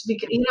commissions.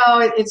 Because,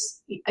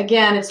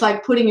 it's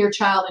like putting your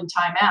child in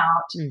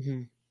timeout.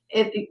 Mm-hmm.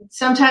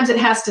 Sometimes it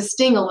has to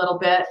sting a little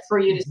bit for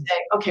you to say,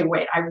 okay,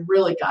 wait, I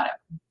really got to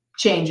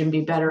change and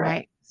be better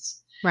at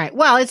this. Right.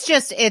 Well, it's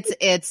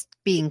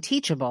being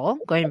teachable.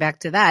 Going back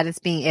to that,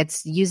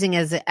 it's using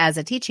as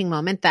a teaching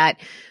moment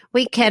that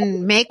we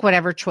can make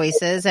whatever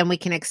choices and we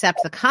can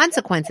accept the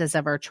consequences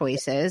of our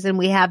choices, and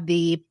we have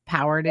the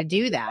power to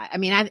do that. I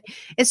mean,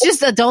 it's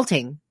just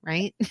adulting,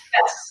 right?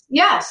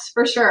 Yes,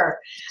 for sure.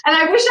 And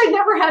I wish I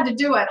never had to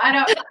do it. I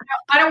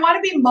don't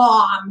want to be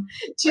mom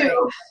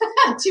to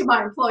to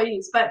my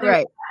employees, but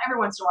every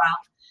once in a while.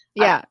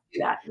 Yeah. Do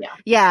that. Yeah.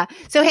 Yeah.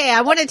 So, hey,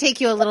 I want to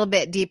take you a little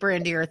bit deeper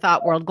into your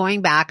thought world,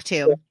 going back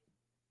to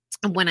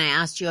when I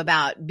asked you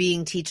about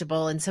being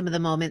teachable and some of the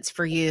moments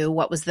for you,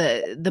 what was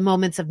the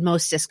moments of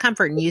most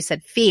discomfort? And you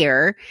said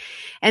fear.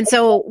 And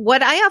so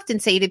what I often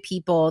say to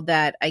people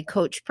that I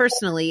coach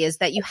personally is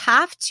that you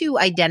have to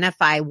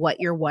identify what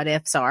your what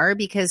ifs are,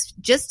 because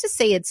just to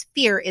say it's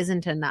fear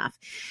isn't enough.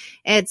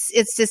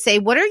 It's to say,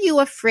 what are you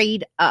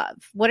afraid of?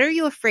 What are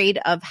you afraid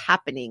of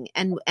happening?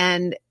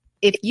 And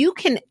if you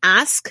can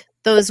ask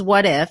those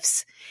what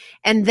ifs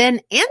and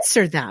then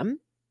answer them,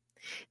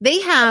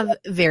 they have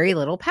very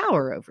little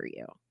power over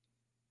you.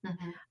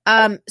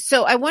 Mm-hmm.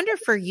 So I wonder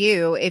for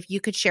you, if you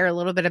could share a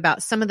little bit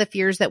about some of the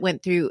fears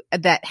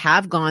that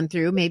have gone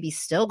through, maybe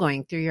still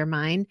going through your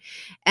mind,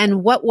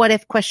 and what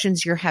if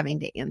questions you're having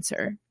to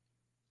answer.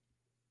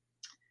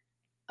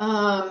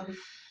 The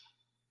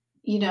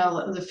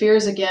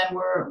fears again,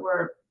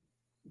 we're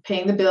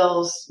paying the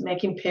bills,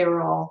 making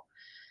payroll.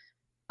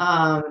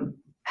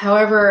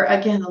 However,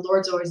 again, the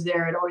Lord's always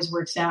there. It always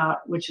works out,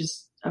 which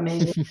is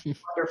amazing,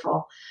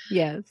 wonderful.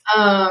 Yes.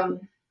 I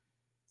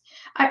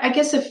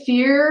guess a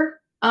fear,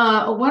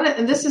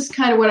 and this is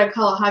kind of what I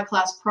call a high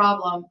class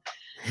problem.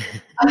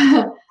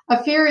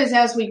 A fear is,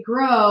 as we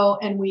grow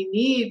and we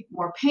need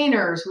more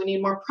painters, we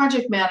need more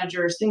project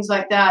managers, things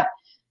like that.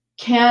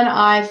 Can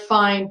I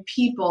find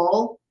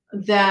people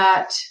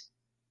that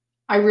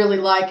I really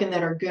like and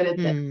that are good at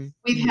this?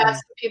 We've had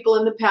some people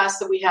in the past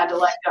that we had to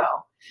let go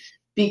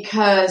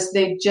because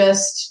they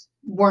just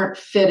weren't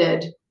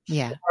fitted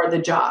for the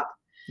job.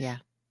 Yeah.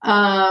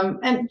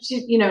 And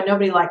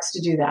nobody likes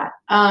to do that.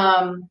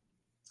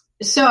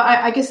 So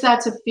I guess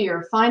that's a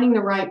fear, finding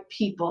the right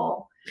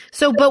people.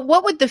 So, but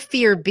what would the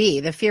fear be?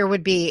 The fear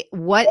would be,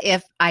 what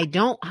if I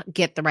don't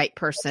get the right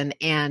person,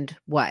 and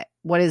what?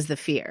 What is the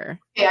fear?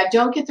 Okay, I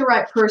don't get the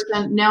right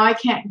person. Now I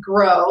can't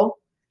grow.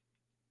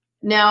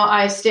 Now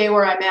I stay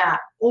where I'm at.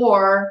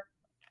 Or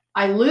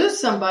I lose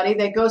somebody,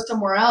 they go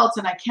somewhere else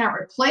and I can't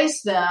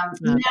replace them.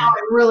 Okay. Now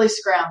I'm really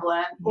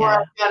scrambling, or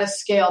I've got to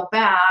scale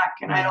back,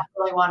 and I don't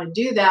really want to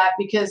do that,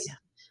 because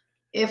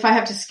if I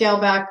have to scale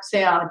back,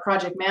 say on a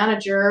project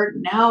manager,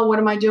 now what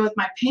am I doing with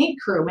my paint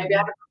crew? Maybe I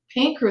have a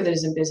paint crew that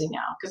isn't busy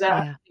now because I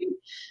don't have to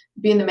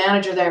be the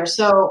manager there.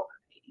 So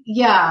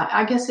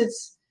I guess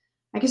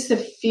the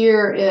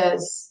fear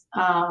is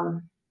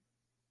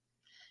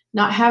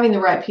not having the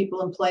right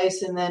people in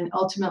place, and then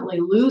ultimately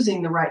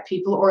losing the right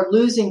people or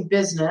losing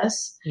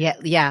business.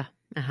 Yeah.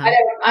 Uh-huh.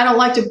 I don't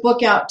like to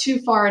book out too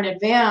far in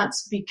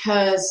advance,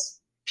 because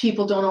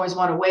people don't always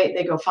want to wait.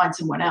 They go find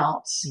someone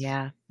else.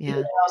 Yeah.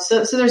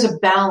 So there's a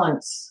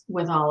balance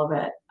with all of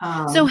it.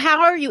 So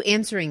how are you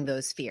answering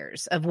those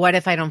fears of, what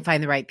if I don't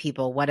find the right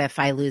people? What if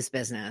I lose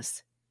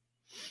business?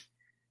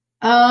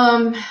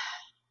 I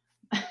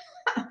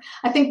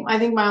think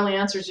my only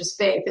answer is just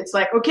faith. It's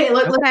like, okay,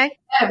 let's get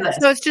ahead of this.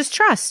 So it's just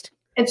trust.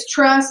 It's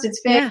trust,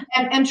 it's faith,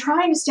 and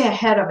trying to stay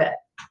ahead of it.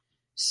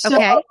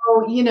 So,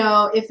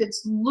 if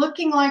it's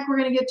looking like we're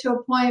going to get to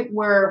a point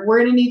where we're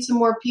going to need some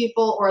more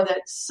people, or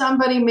that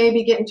somebody may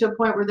be getting to a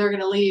point where they're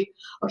going to leave,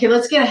 okay,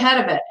 let's get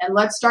ahead of it and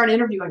let's start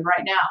interviewing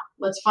right now.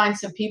 Let's find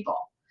some people.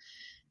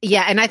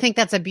 Yeah. And I think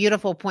that's a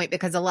beautiful point,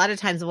 because a lot of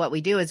times what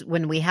we do is,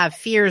 when we have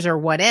fears or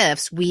what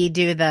ifs, we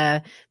do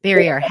the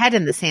bury our head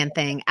in the sand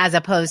thing, as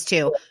opposed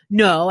to,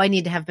 no, I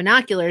need to have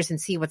binoculars and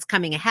see what's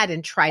coming ahead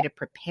and try to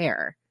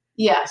prepare.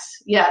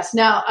 Yes.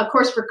 Now, of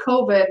course, for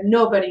COVID,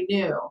 nobody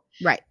knew.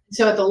 Right.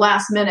 So at the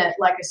last minute,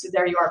 like I said,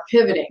 there you are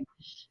pivoting.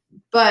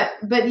 But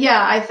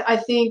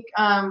I think,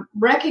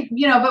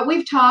 but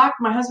we've talked,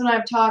 my husband and I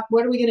have talked,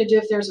 what are we going to do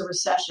if there's a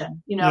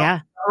recession,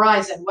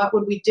 horizon? What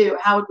would we do?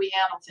 How would we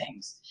handle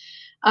things?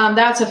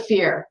 That's a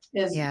fear,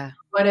 is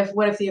what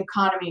if the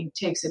economy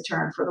takes a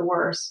turn for the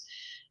worse?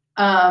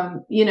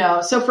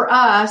 So for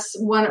us,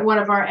 one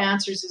of our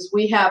answers is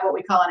we have what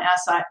we call an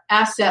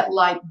asset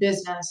light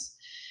business.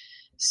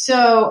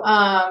 So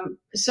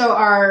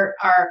our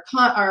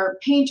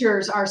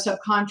painters are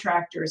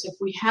subcontractors. If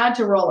we had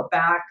to roll it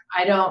back,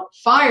 I don't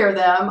fire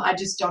them. I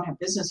just don't have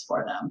business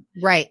for them.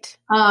 Right.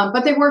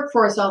 But they work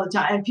for us all the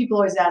time. And people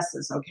always ask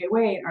this, okay,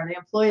 wait, are they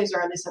employees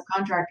or are they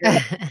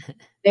subcontractors?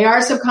 They are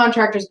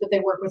subcontractors, but they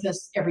work with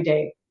us every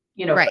day,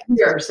 right. for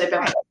years. They've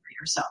been with us for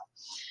years.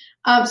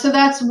 So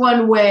that's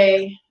one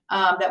way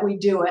that we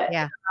do it.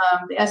 Yeah.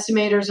 The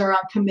estimators are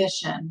on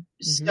commission.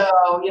 Mm-hmm.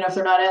 So, if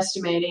they're not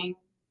estimating,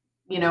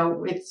 we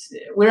don't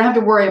have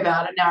to worry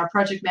about it. Now our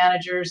project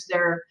managers,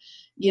 they're,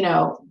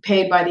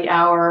 paid by the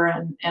hour,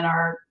 and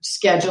our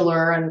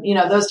scheduler and,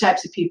 those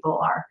types of people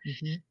are,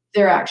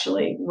 they're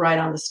actually right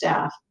on the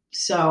staff.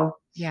 So,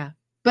 yeah.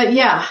 But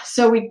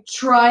so we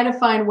try to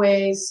find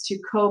ways to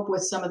cope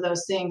with some of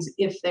those things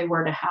if they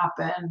were to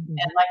happen.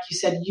 And like you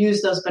said,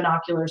 use those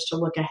binoculars to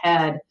look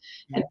ahead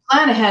and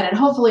plan ahead, and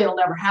hopefully it'll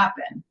never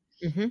happen.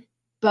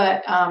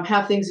 But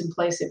have things in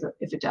place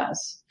if it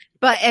does.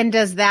 And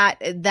does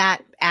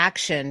that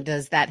action,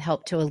 does that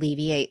help to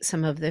alleviate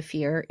some of the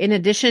fear in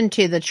addition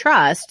to the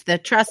trust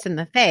and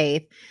the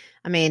faith?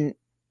 I mean,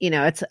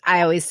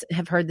 I always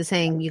have heard the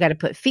saying, you got to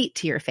put feet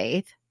to your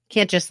faith.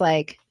 Can't just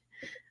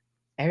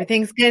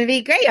everything's going to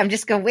be great. I'm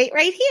just going to wait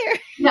right here.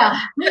 Yeah.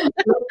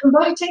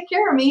 Somebody take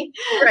care of me.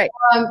 Right.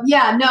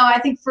 I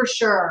think for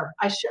sure.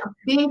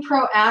 Being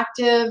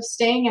proactive,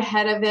 staying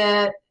ahead of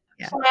it,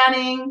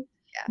 planning,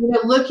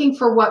 looking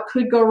for what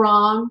could go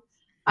wrong,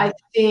 I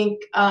think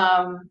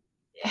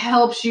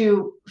helps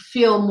you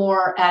feel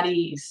more at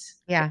ease.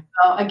 Yeah.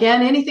 So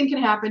again, anything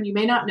can happen. You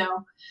may not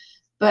know,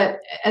 but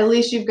at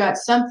least you've got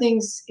some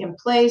things in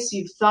place.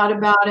 You've thought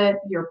about it.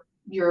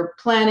 You're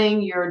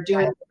planning. You're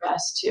doing the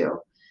best to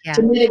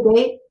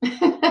mitigate.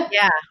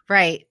 Yeah.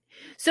 Right.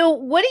 So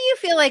what do you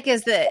feel like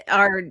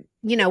are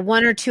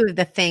one or two of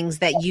the things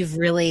that you've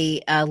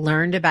really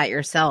learned about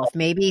yourself?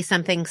 Maybe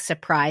something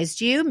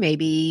surprised you.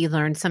 Maybe you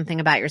learned something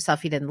about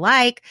yourself you didn't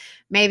like.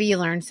 Maybe you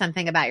learned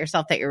something about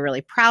yourself that you're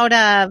really proud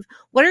of.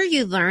 What are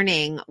you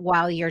learning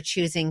while you're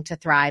choosing to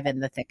thrive in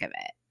the thick of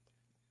it?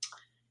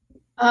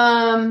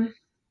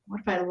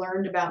 What have I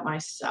learned about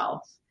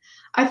myself?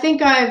 I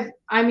think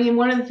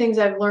one of the things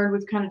I've learned,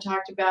 we've kind of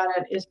talked about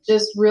it, is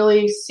just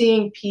really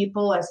seeing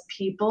people as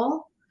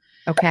people.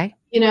 Okay.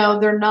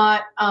 They're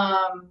not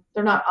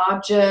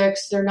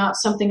objects. They're not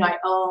something I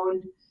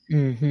own,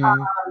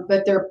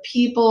 but they're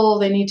people.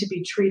 They need to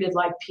be treated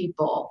like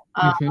people,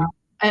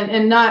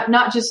 and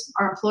not just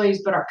our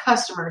employees, but our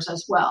customers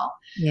as well.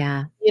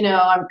 Yeah.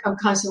 I'm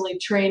constantly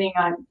training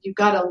on, you've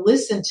got to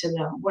listen to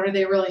them. What are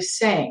they really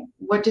saying?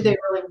 What do they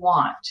really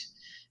want?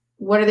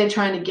 What are they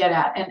trying to get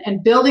at?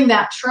 And building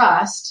that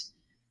trust.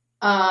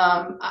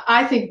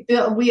 I think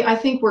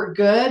we're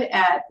good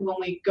at, when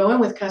we go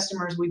in with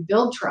customers, we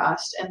build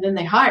trust and then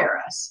they hire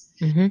us.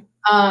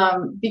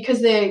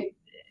 Because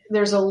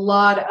there's a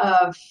lot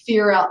of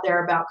fear out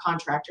there about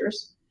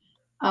contractors.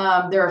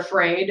 They're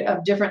afraid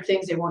of different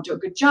things. They won't do a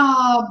good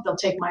job. They'll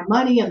take my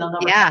money and they'll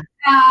never come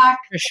back.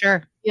 For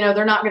sure.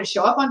 They're not going to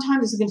show up on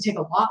time. This is going to take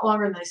a lot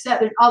longer than they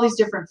said. All these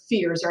different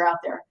fears are out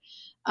there.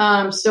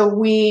 So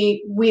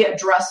we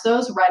address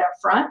those right up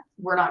front.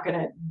 We're not going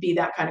to be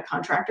that kind of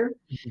contractor.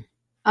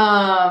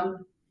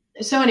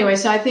 So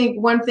I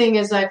think one thing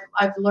is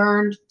I've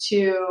learned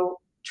to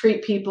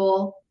treat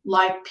people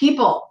like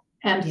people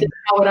and think,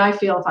 how would I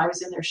feel if I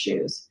was in their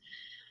shoes?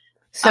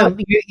 So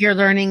you're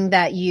learning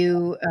that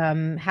you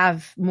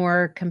have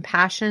more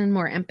compassion,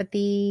 more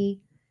empathy.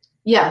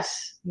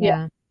 Yes.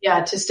 Yeah.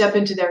 To step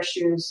into their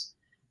shoes.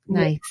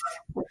 Nice.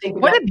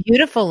 What a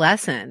beautiful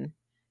lesson.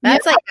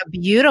 That's like a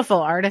beautiful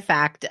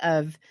artifact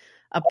of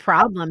a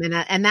problem.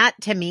 And that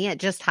to me, it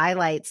just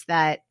highlights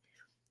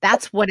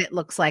that's what it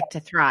looks like to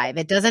thrive.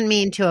 It doesn't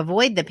mean to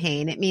avoid the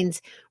pain. It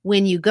means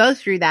when you go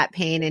through that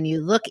pain and you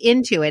look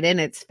into it in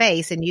its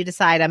face and you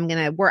decide, I'm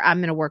going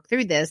to work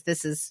through this.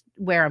 This is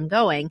where I'm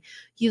going.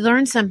 You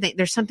learn something.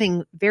 There's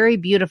something very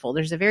beautiful.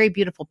 There's a very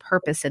beautiful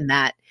purpose in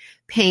that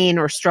pain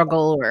or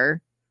struggle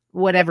or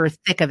whatever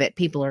thick of it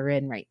people are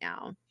in right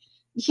now.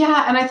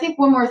 Yeah. And I think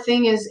one more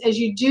thing is, as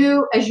you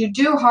do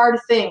hard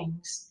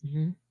things,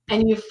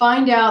 and you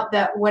find out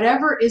that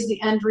whatever is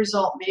the end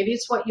result, maybe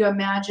it's what you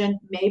imagine,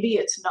 maybe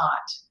it's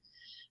not,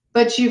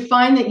 but you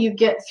find that you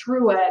get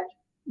through it,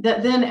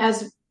 that then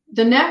as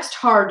the next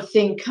hard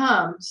thing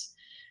comes,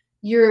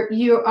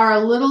 you are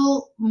a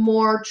little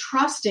more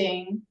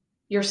trusting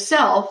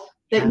yourself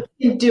that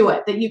you can do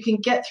it, that you can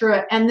get through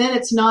it. And then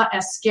it's not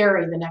as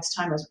scary the next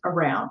time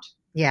around.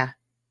 Yeah.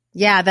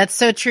 Yeah, that's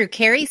so true.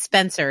 Carrie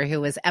Spencer, who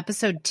was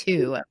episode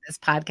 2 of this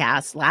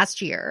podcast last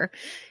year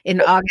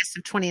in August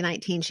of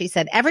 2019, she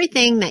said,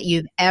 everything that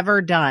you've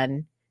ever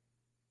done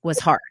was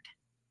hard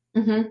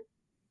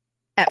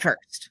at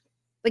first.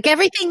 Like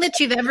everything that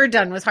you've ever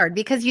done was hard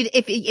because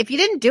if you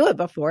didn't do it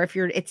before,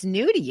 it's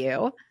new to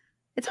you,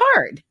 it's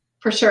hard.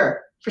 For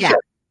sure. Sure.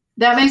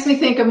 That makes me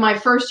think of my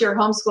first year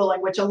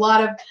homeschooling, which a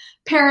lot of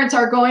parents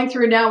are going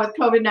through now with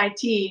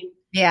COVID-19.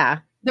 Yeah.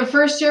 The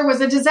first year was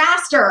a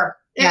disaster.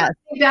 Yeah.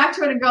 Back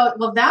to it and go,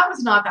 well, that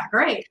was not that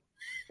great.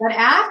 But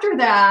after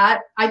that,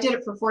 I did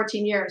it for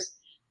 14 years.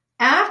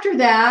 After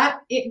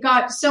that, it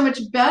got so much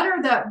better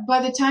that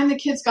by the time the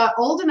kids got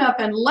old enough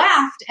and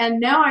left,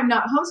 and now I'm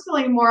not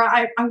homeschooling anymore,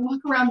 I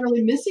walk around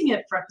really missing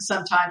it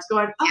sometimes,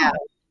 going, oh,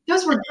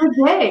 those were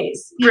good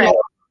days.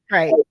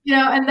 Right.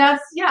 And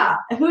that's,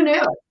 who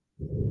knew?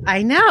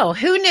 I know.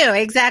 Who knew?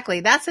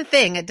 Exactly. That's the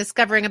thing,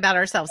 discovering about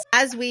ourselves.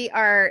 As we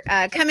are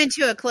coming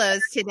to a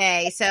close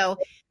today, so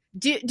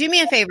do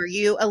me a favor.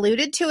 You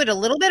alluded to it a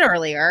little bit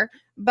earlier,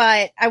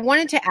 but I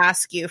wanted to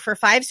ask you for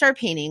 5-Star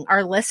Painting.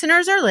 Our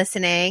listeners are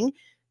listening.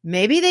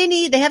 Maybe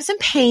they have some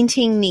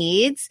painting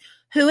needs.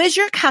 Who is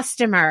your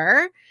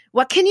customer?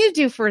 What can you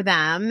do for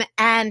them?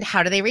 And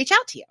how do they reach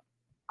out to you?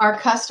 Our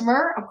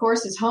customer, of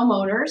course, is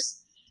homeowners,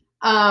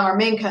 our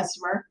main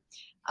customer.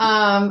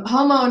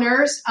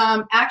 Homeowners,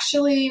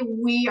 actually,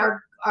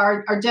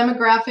 our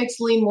demographics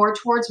lean more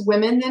towards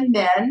women than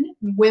men.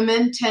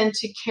 Women tend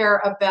to care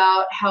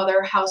about how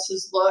their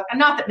houses look. And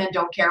not that men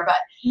don't care, but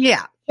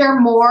care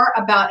more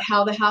about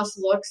how the house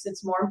looks.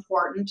 It's more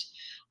important.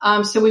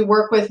 So we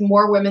work with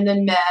more women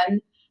than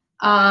men.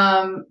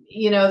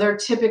 They're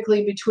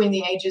typically between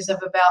the ages of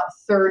about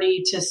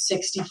 30 to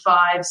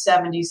 65,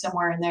 70,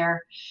 somewhere in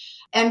there.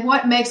 And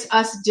what makes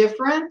us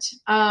different,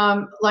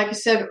 like I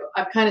said,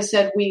 I've kind of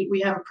said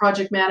we have a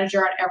project manager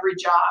on every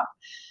job.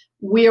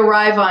 We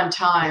arrive on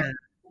time.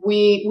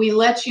 We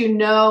let you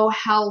know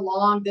how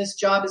long this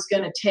job is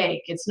going to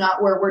take. It's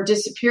not where we're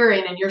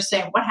disappearing and you're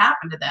saying, what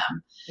happened to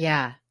them?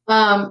 Yeah.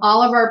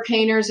 All of our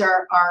painters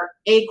are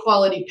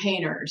A-quality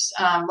painters.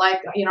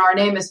 Our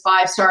name is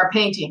 5-Star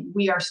Painting.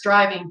 We are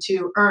striving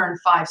to earn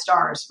 5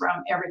 stars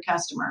from every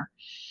customer.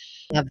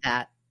 Love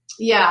that.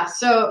 Yeah.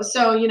 So,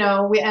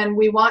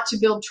 we want to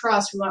build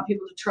trust. We want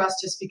people to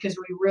trust us because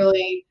we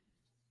really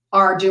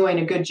are doing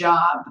a good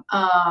job.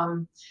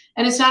 And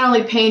it's not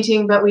only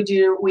painting, but we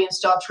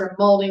install trim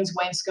moldings,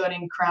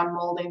 wainscoting, crown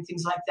molding,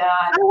 things like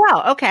that. Oh,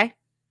 wow. Okay.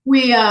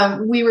 We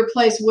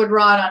replace wood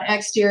rod on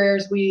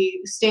exteriors.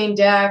 We stain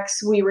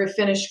decks. We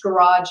refinish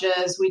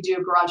garages. We do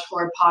garage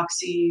floor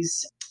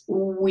epoxies.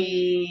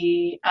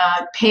 We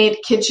paint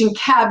kitchen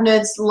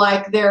cabinets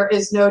like there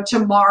is no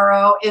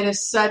tomorrow. It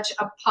is such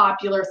a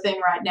popular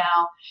thing right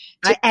now.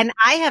 And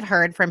I have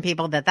heard from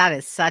people that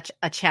is such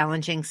a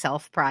challenging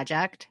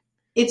self-project.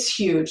 It's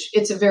huge.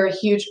 It's a very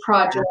huge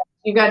project.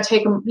 You got to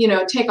take them,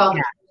 take all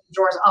the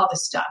drawers, all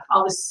this stuff,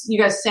 all this. You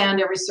got to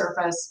sand every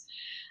surface.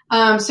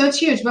 So it's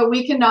huge, but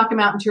we can knock them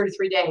out in 2 to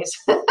 3 days.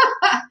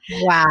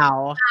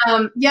 Wow.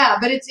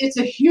 But it's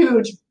a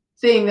huge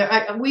thing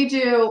that we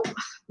do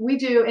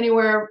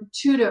anywhere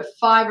 2 to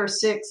 5 or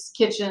 6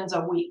 kitchens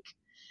a week.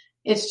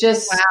 It's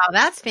just wow,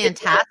 that's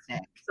fantastic.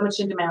 So much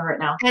in demand right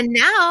now. And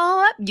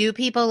now, you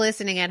people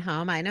listening at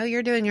home, I know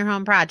you're doing your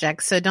home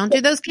projects, so don't do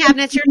those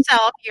cabinets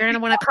yourself. You're going to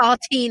want to call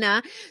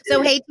Tina.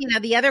 So, hey, Tina,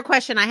 the other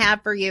question I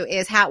have for you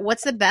is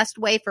what's the best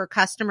way for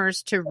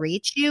customers to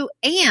reach you?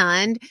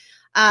 And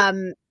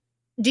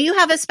do you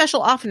have a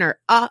special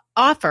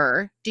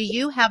offer? Do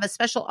you have a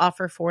special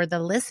offer for the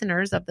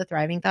listeners of the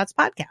Thriving Thoughts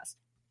podcast?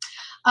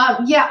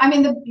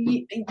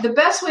 The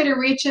best way to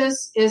reach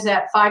us is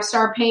at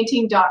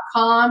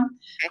 5starpainting.com.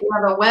 Okay. We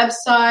have a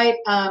website.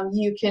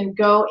 You can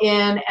go in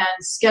and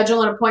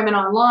schedule an appointment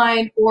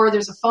online, or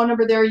there's a phone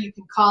number there you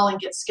can call and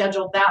get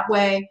scheduled that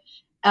way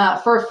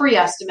for a free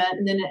estimate,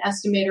 and then an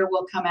estimator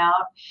will come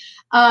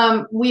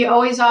out. We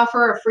always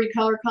offer a free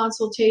color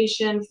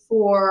consultation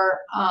for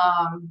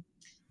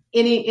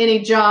any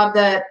job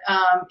that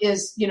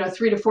is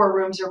 3 to 4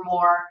 rooms or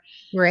more.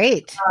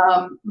 Great.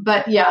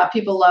 But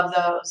people love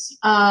those.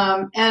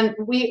 And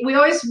we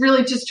always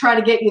really just try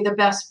to get you the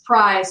best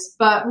price,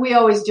 but we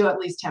always do at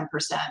least 10%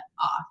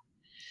 off.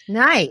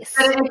 Nice.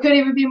 But it could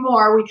even be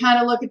more. We kind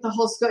of look at the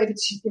whole scope. If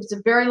it's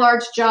a very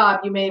large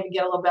job, you may even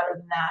get a little better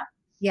than that.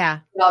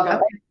 Yeah. I'll go.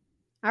 Okay.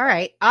 All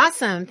right.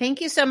 Awesome. Thank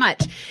you so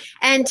much.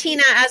 And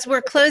Tina, as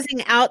we're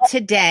closing out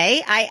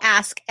today, I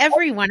ask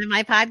every one of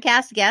my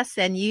podcast guests,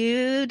 and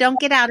you don't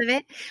get out of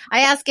it, I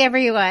ask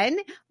everyone,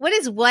 what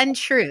is one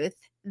truth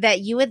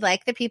that you would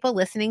like the people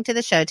listening to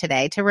the show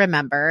today to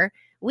remember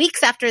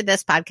weeks after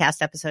this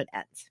podcast episode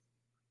ends?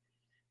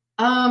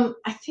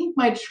 I think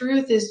my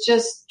truth is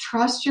just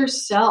trust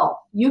yourself.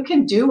 You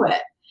can do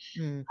it.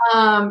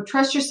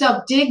 Trust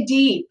yourself. Dig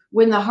deep.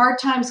 When the hard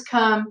times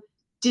come,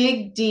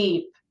 dig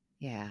deep.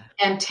 Yeah.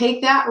 And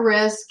take that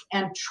risk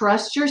and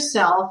trust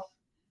yourself,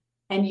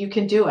 and you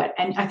can do it.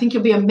 And I think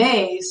you'll be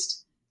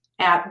amazed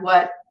at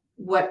what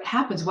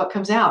happens, what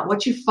comes out,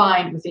 what you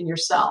find within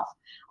yourself.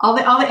 All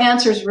the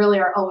answers really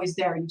are always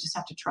there. You just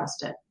have to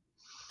trust it.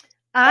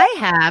 I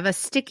have a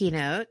sticky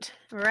note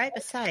right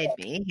beside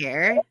me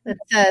here that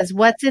says,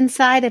 what's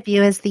inside of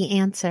you is the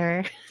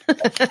answer. There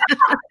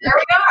we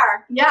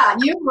are. Yeah,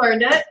 you've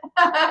learned it.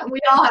 We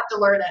all have to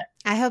learn it.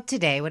 I hope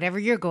today, whatever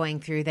you're going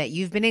through, that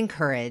you've been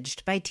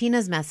encouraged by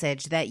Tina's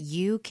message that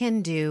you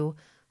can do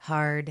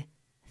hard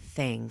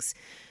things.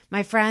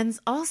 My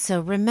friends,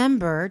 also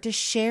remember to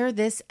share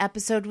this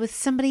episode with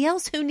somebody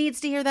else who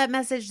needs to hear that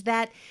message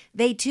that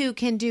they too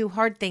can do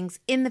hard things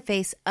in the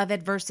face of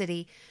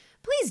adversity.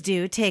 please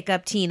do take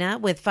up Tina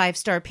with 5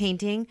 Star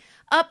Painting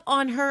up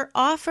on her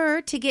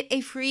offer to get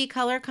a free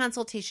color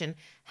consultation.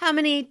 How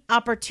many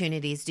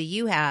opportunities do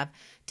you have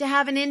to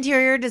have an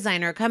interior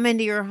designer come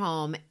into your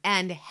home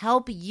and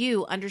help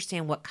you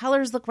understand what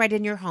colors look right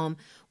in your home,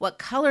 what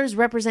colors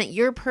represent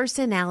your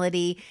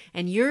personality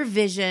and your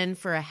vision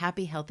for a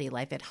happy, healthy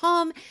life at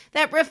home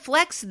that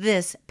reflects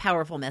this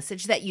powerful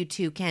message that you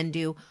too can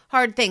do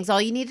hard things.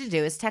 All you need to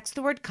do is text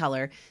the word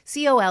color,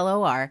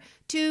 COLOR,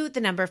 to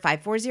the number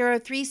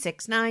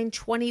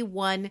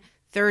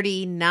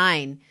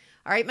 540-369-2139.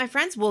 All right, my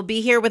friends, we'll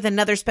be here with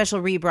another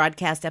special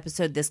rebroadcast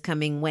episode this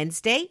coming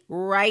Wednesday,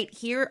 right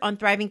here on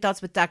Thriving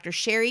Thoughts with Dr.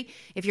 Sherry.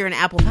 If you're an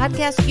Apple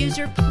Podcast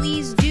user,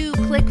 please do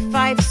click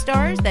 5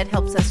 stars. That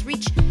helps us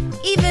reach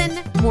even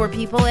more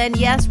people. And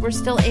yes, we're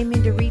still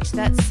aiming to reach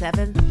that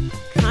 7th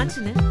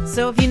continent.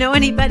 So if you know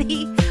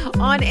anybody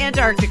on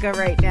Antarctica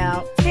right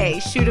now, hey,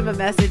 shoot them a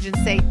message and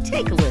say,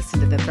 take a listen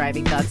to the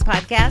Thriving Thoughts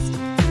podcast.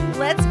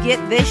 Let's get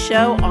this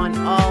show on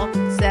all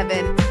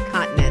 7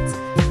 continents.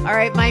 All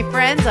right, my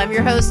friends, I'm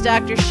your host,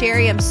 Dr.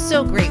 Sherry. I'm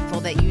so grateful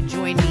that you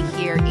join me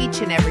here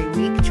each and every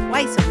week,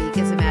 twice a week,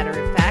 as a matter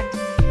of fact.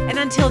 And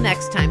until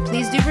next time,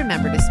 please do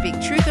remember to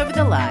speak truth over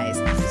the lies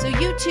so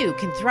you too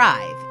can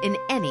thrive in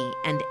any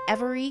and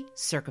every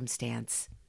circumstance.